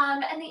those.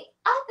 And the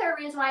other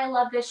reason why I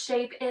love this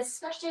shape is,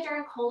 especially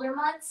during colder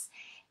months,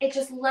 it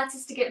just lets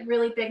us to get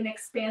really big and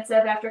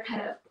expansive after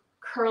kind of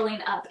curling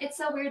up. It's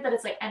so weird that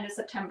it's like end of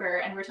September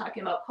and we're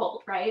talking about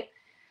cold, right?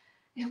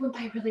 It went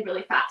by really,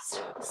 really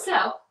fast.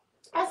 So,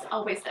 as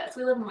always does,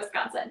 we live in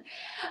Wisconsin.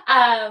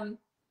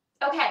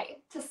 Okay,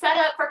 to set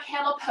up for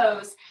camel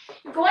pose,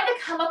 you're going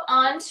to come up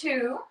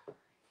onto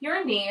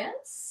your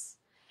knees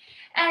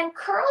and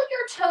curl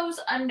your toes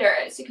under,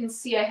 as you can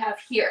see I have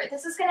here.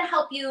 This is going to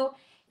help you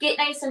get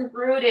nice and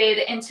rooted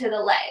into the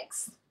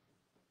legs.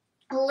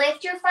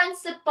 Lift your front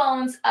sit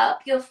bones up.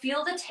 You'll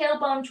feel the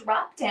tailbone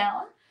drop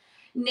down.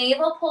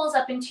 Navel pulls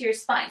up into your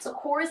spine, so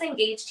core is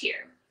engaged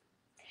here.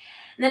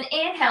 And then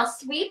inhale,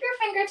 sweep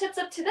your fingertips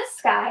up to the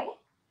sky.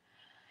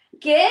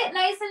 Get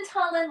nice and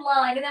tall and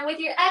long, and then with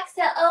your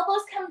exhale,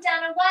 elbows come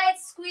down and wide,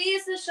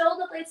 squeeze the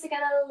shoulder blades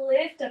together,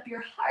 lift up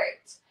your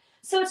heart.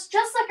 So it's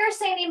just like our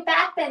standing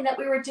back bend that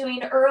we were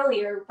doing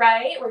earlier,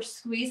 right? We're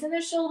squeezing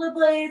the shoulder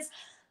blades,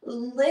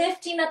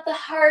 lifting up the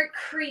heart,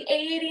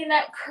 creating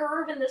that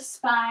curve in the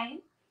spine.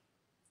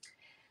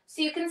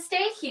 So you can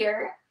stay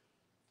here,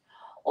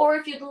 or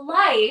if you'd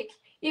like,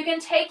 you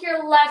can take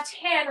your left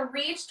hand,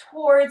 reach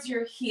towards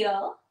your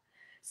heel,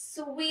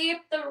 sweep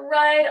the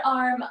right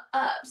arm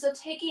up. So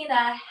taking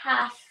a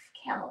half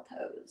camel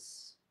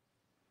pose.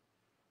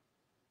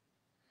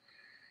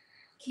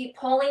 Keep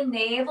pulling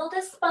navel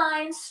to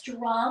spine,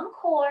 strong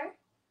core.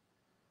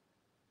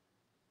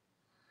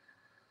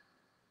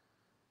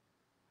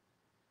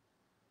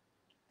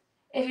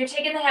 If you're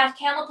taking the half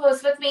camel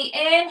pose with me,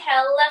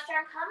 inhale, left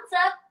arm comes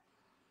up.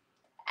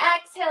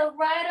 Exhale,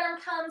 right arm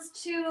comes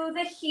to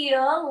the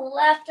heel,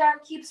 left arm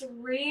keeps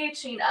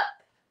reaching up.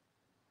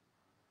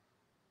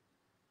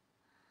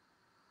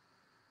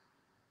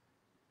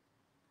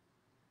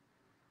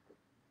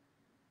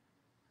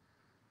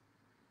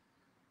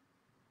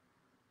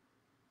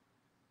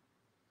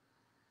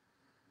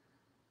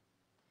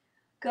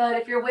 Good,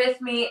 if you're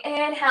with me,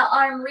 inhale,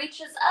 arm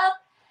reaches up.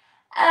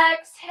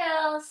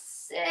 Exhale,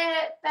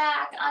 sit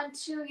back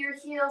onto your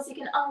heels. You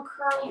can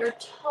uncurl your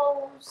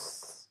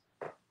toes.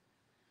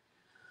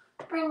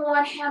 Bring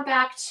one hand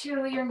back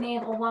to your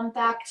navel, one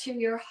back to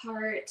your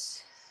heart.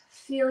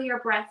 Feel your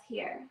breath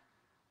here.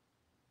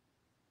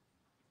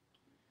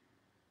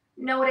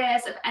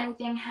 Notice if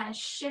anything has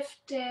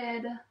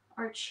shifted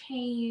or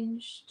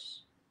changed.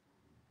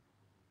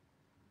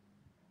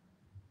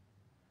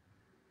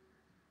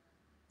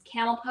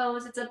 Camel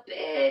pose, it's a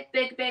big,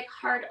 big, big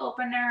heart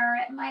opener.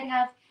 It might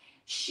have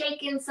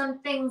shaken some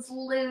things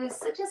loose.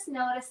 So just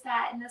notice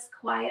that in this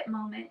quiet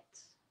moment.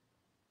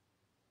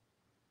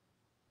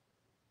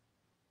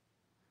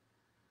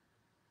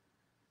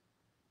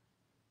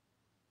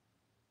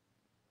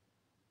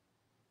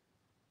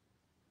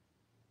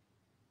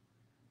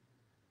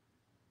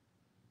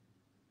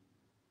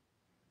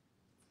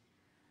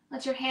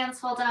 Let your hands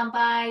fall down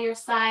by your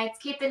sides.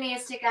 Keep the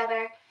knees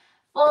together.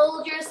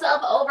 Fold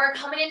yourself over,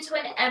 coming into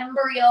an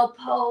embryo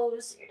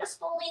pose. You're just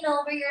folding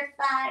over your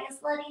thighs,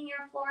 letting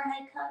your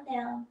forehead come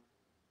down.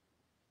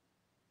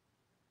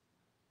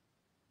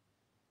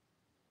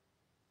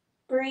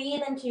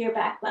 Breathe into your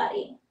back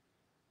body.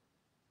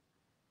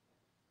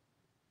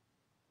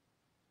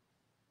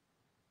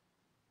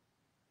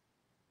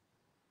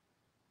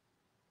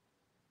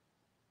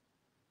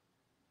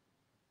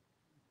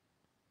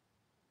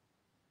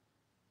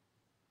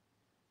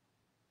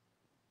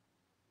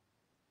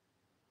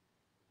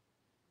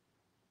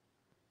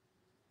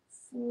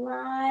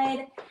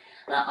 Slide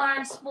the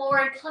arms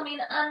forward, coming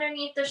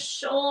underneath the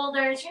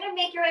shoulders. You're going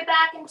to make your way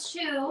back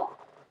into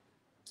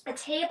a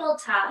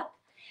tabletop.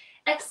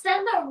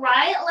 Extend the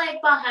right leg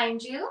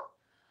behind you.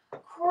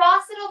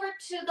 Cross it over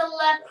to the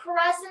left.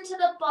 Press into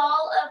the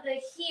ball of the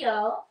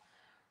heel.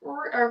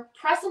 Or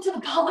press into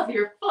the ball of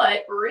your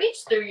foot. Reach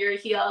through your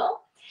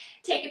heel.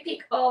 Take a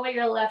peek over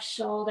your left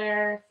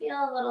shoulder. Feel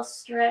a little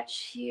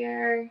stretch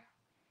here.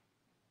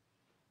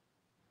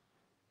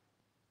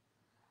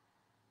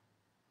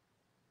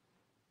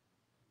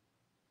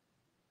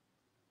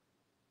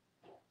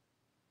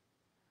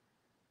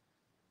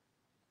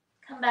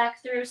 Come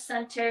back through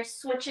center,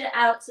 switch it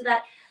out so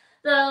that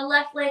the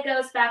left leg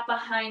goes back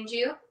behind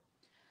you.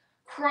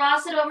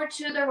 Cross it over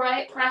to the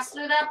right, press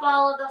through that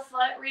ball of the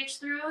foot, reach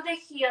through the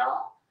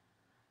heel.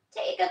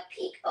 Take a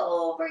peek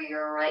over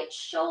your right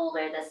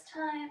shoulder this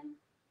time.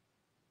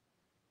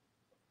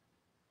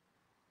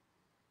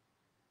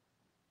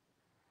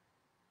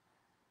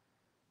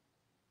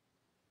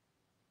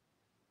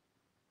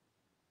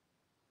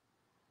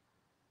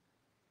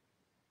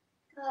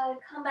 Good,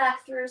 come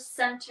back through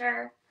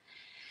center.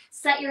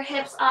 Set your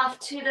hips off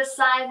to the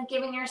side,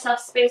 giving yourself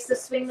space to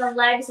swing the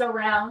legs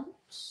around.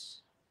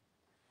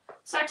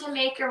 Start to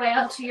make your way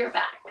onto your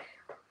back.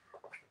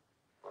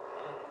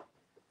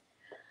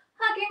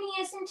 Hugging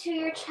knees into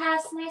your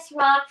chest, nice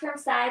rock from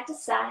side to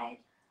side.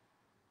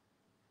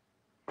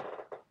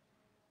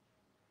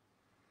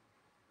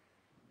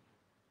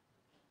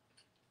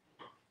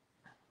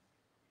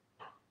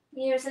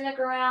 Using the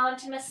ground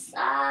to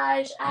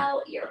massage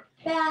out your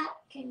back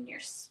and your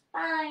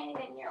spine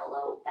and your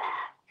low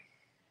back.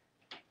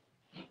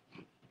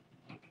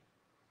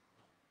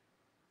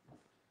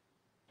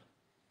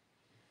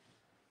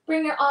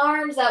 Bring your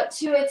arms out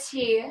to a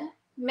T.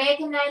 Make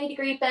a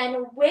 90-degree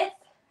bend with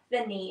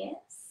the knees.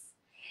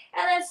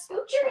 And then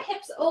scoot your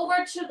hips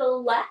over to the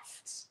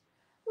left.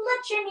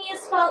 Let your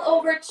knees fall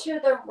over to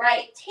the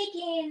right,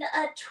 taking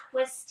a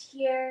twist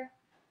here.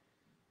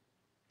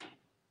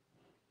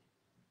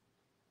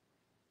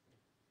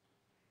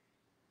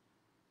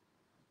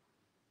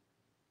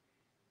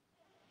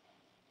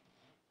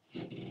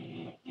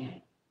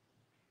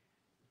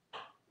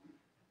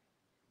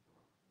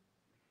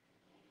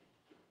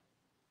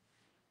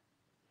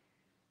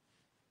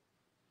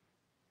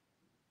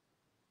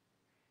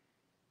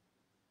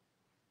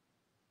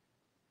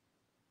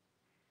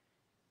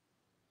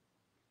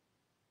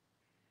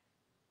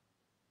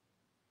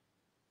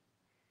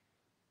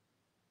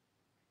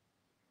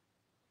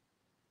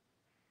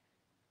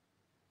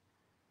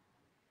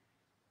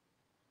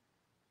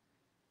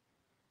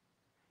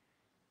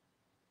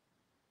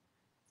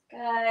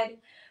 Good.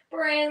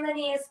 Bring the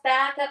knees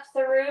back up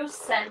through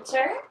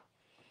center.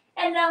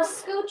 And now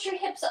scoot your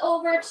hips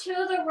over to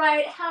the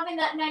right, having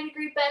that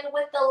 90-degree bend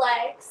with the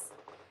legs.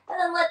 And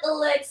then let the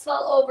legs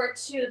fall over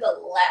to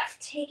the left,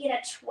 taking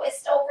a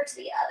twist over to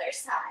the other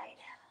side.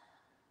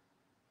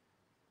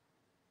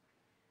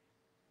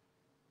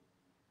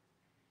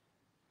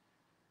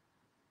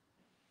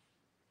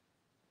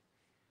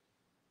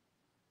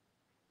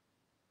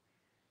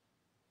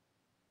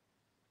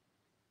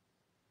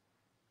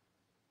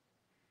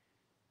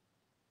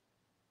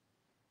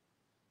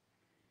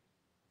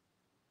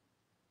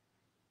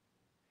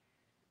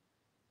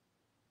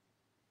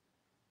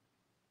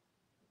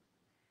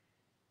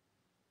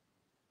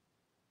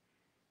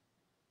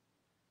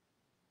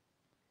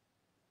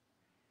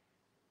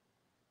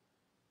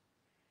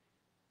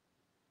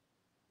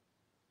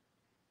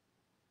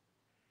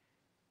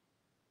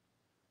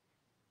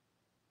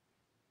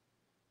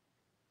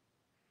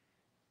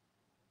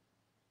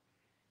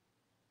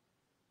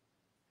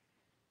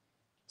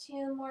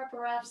 Two more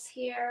breaths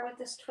here with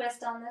this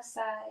twist on this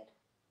side.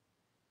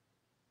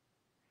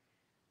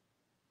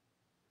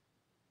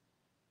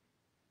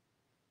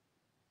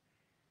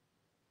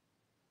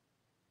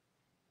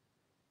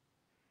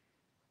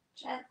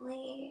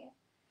 Gently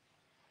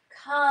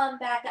come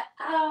back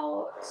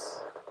out.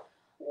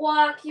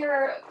 Walk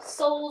your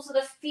soles of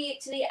the feet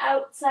to the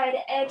outside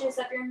edges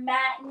of your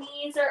mat.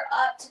 Knees are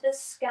up to the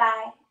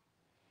sky.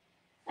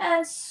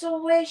 And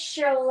swish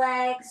your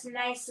legs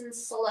nice and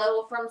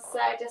slow from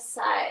side to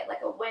side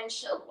like a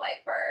windshield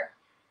wiper.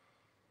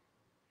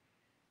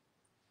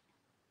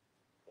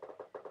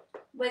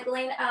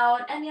 Wiggling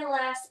out any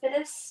last bit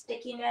of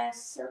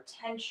stickiness or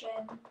tension.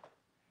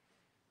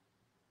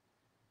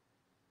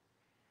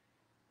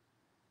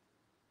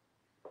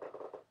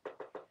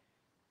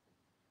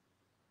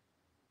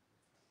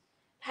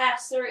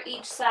 Pass through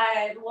each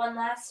side one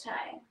last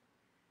time.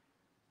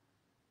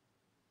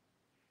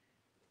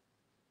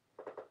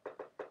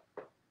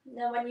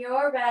 Now when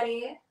you're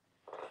ready,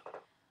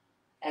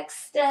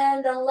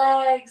 extend the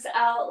legs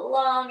out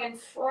long in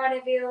front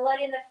of you,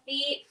 letting the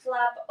feet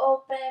flap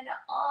open,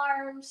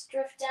 arms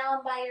drift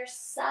down by your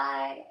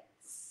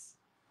sides.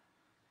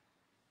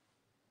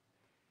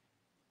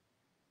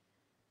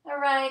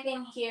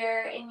 Arriving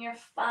here in your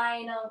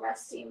final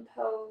resting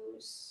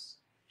pose,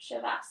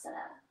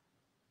 Shavasana.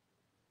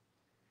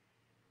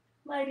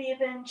 Might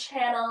even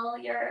channel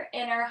your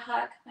inner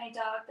Huck, my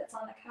dog that's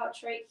on the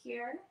couch right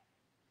here.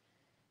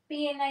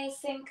 Be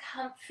nice and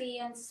comfy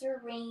and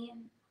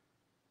serene.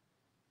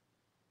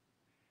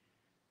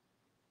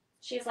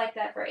 She's like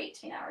that for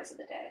 18 hours of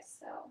the day,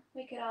 so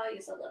we could all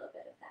use a little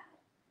bit of that.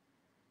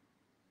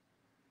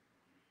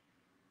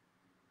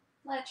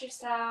 Let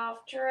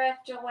yourself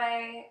drift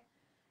away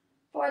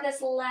for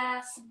this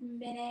last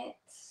minute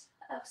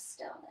of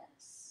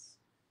stillness.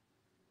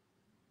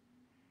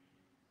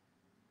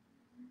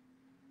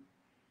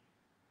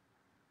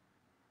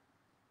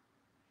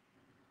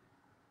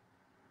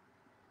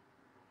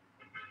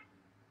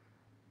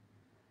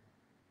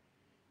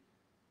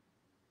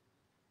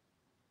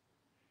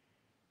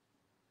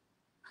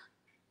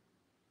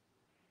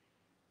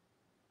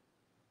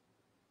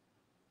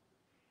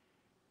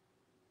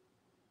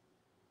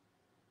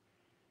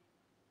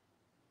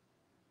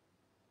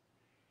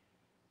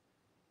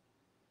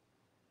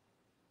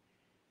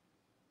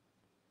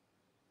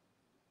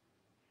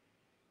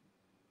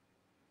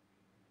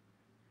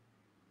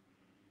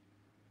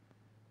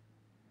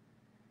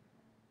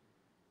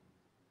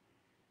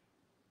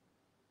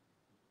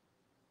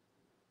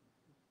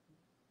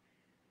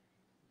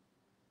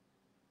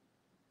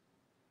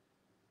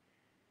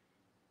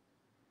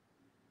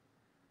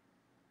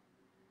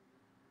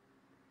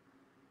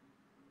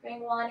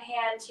 Bring one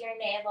hand to your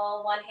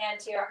navel, one hand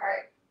to your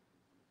heart.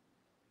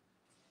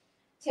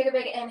 Take a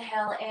big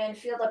inhale and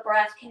feel the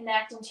breath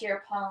connect into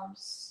your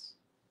palms.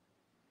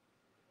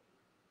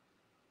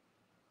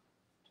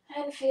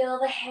 And feel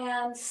the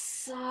hands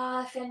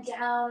soften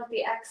down with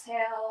the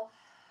exhale.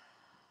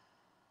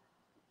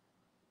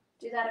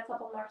 Do that a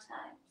couple more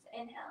times.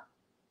 Inhale.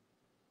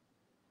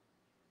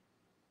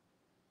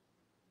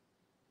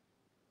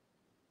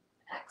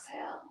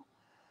 Exhale.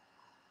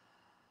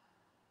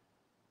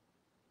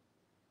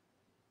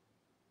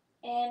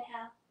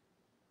 Inhale.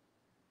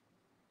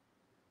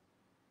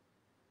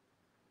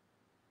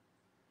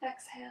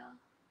 Exhale.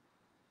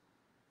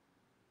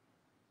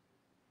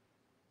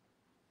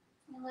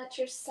 And let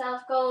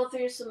yourself go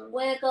through some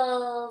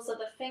wiggles of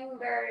the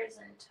fingers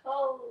and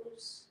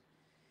toes.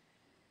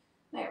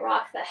 Might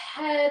rock the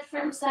head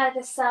from side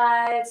to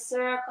side,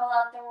 circle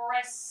out the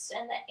wrists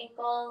and the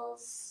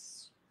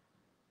ankles.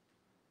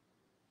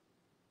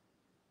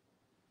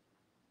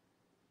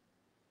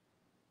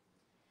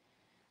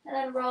 And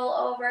then roll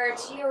over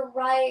to your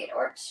right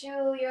or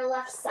to your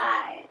left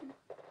side.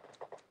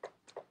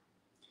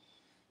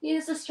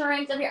 Use the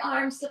strength of your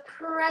arms to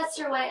press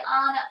your way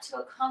on up to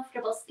a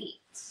comfortable seat.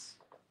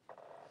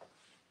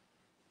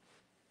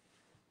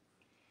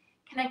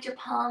 Connect your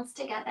palms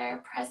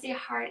together. Press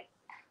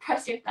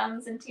your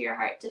thumbs into your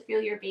heart to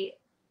feel your beat.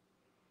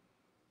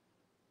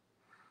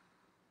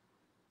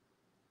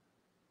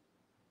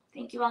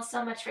 Thank you all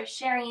so much for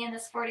sharing in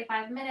this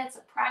 45 minutes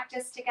of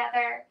practice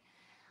together.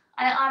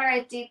 I honor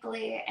it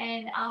deeply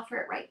and offer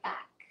it right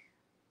back.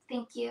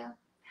 Thank you.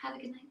 Have a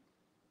good night.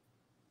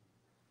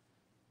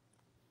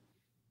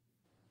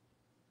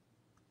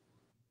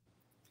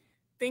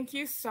 Thank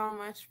you so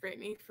much,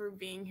 Brittany, for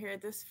being here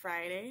this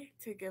Friday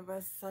to give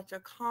us such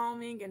a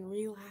calming and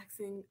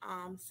relaxing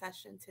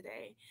session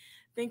today.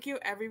 Thank you,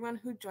 everyone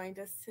who joined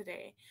us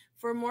today.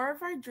 For more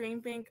of our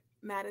DreamBank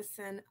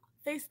Madison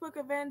Facebook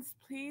events,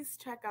 please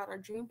check out our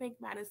DreamBank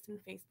Madison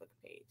Facebook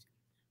page.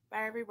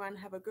 Bye, everyone.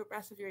 Have a good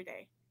rest of your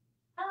day.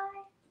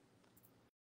 Bye.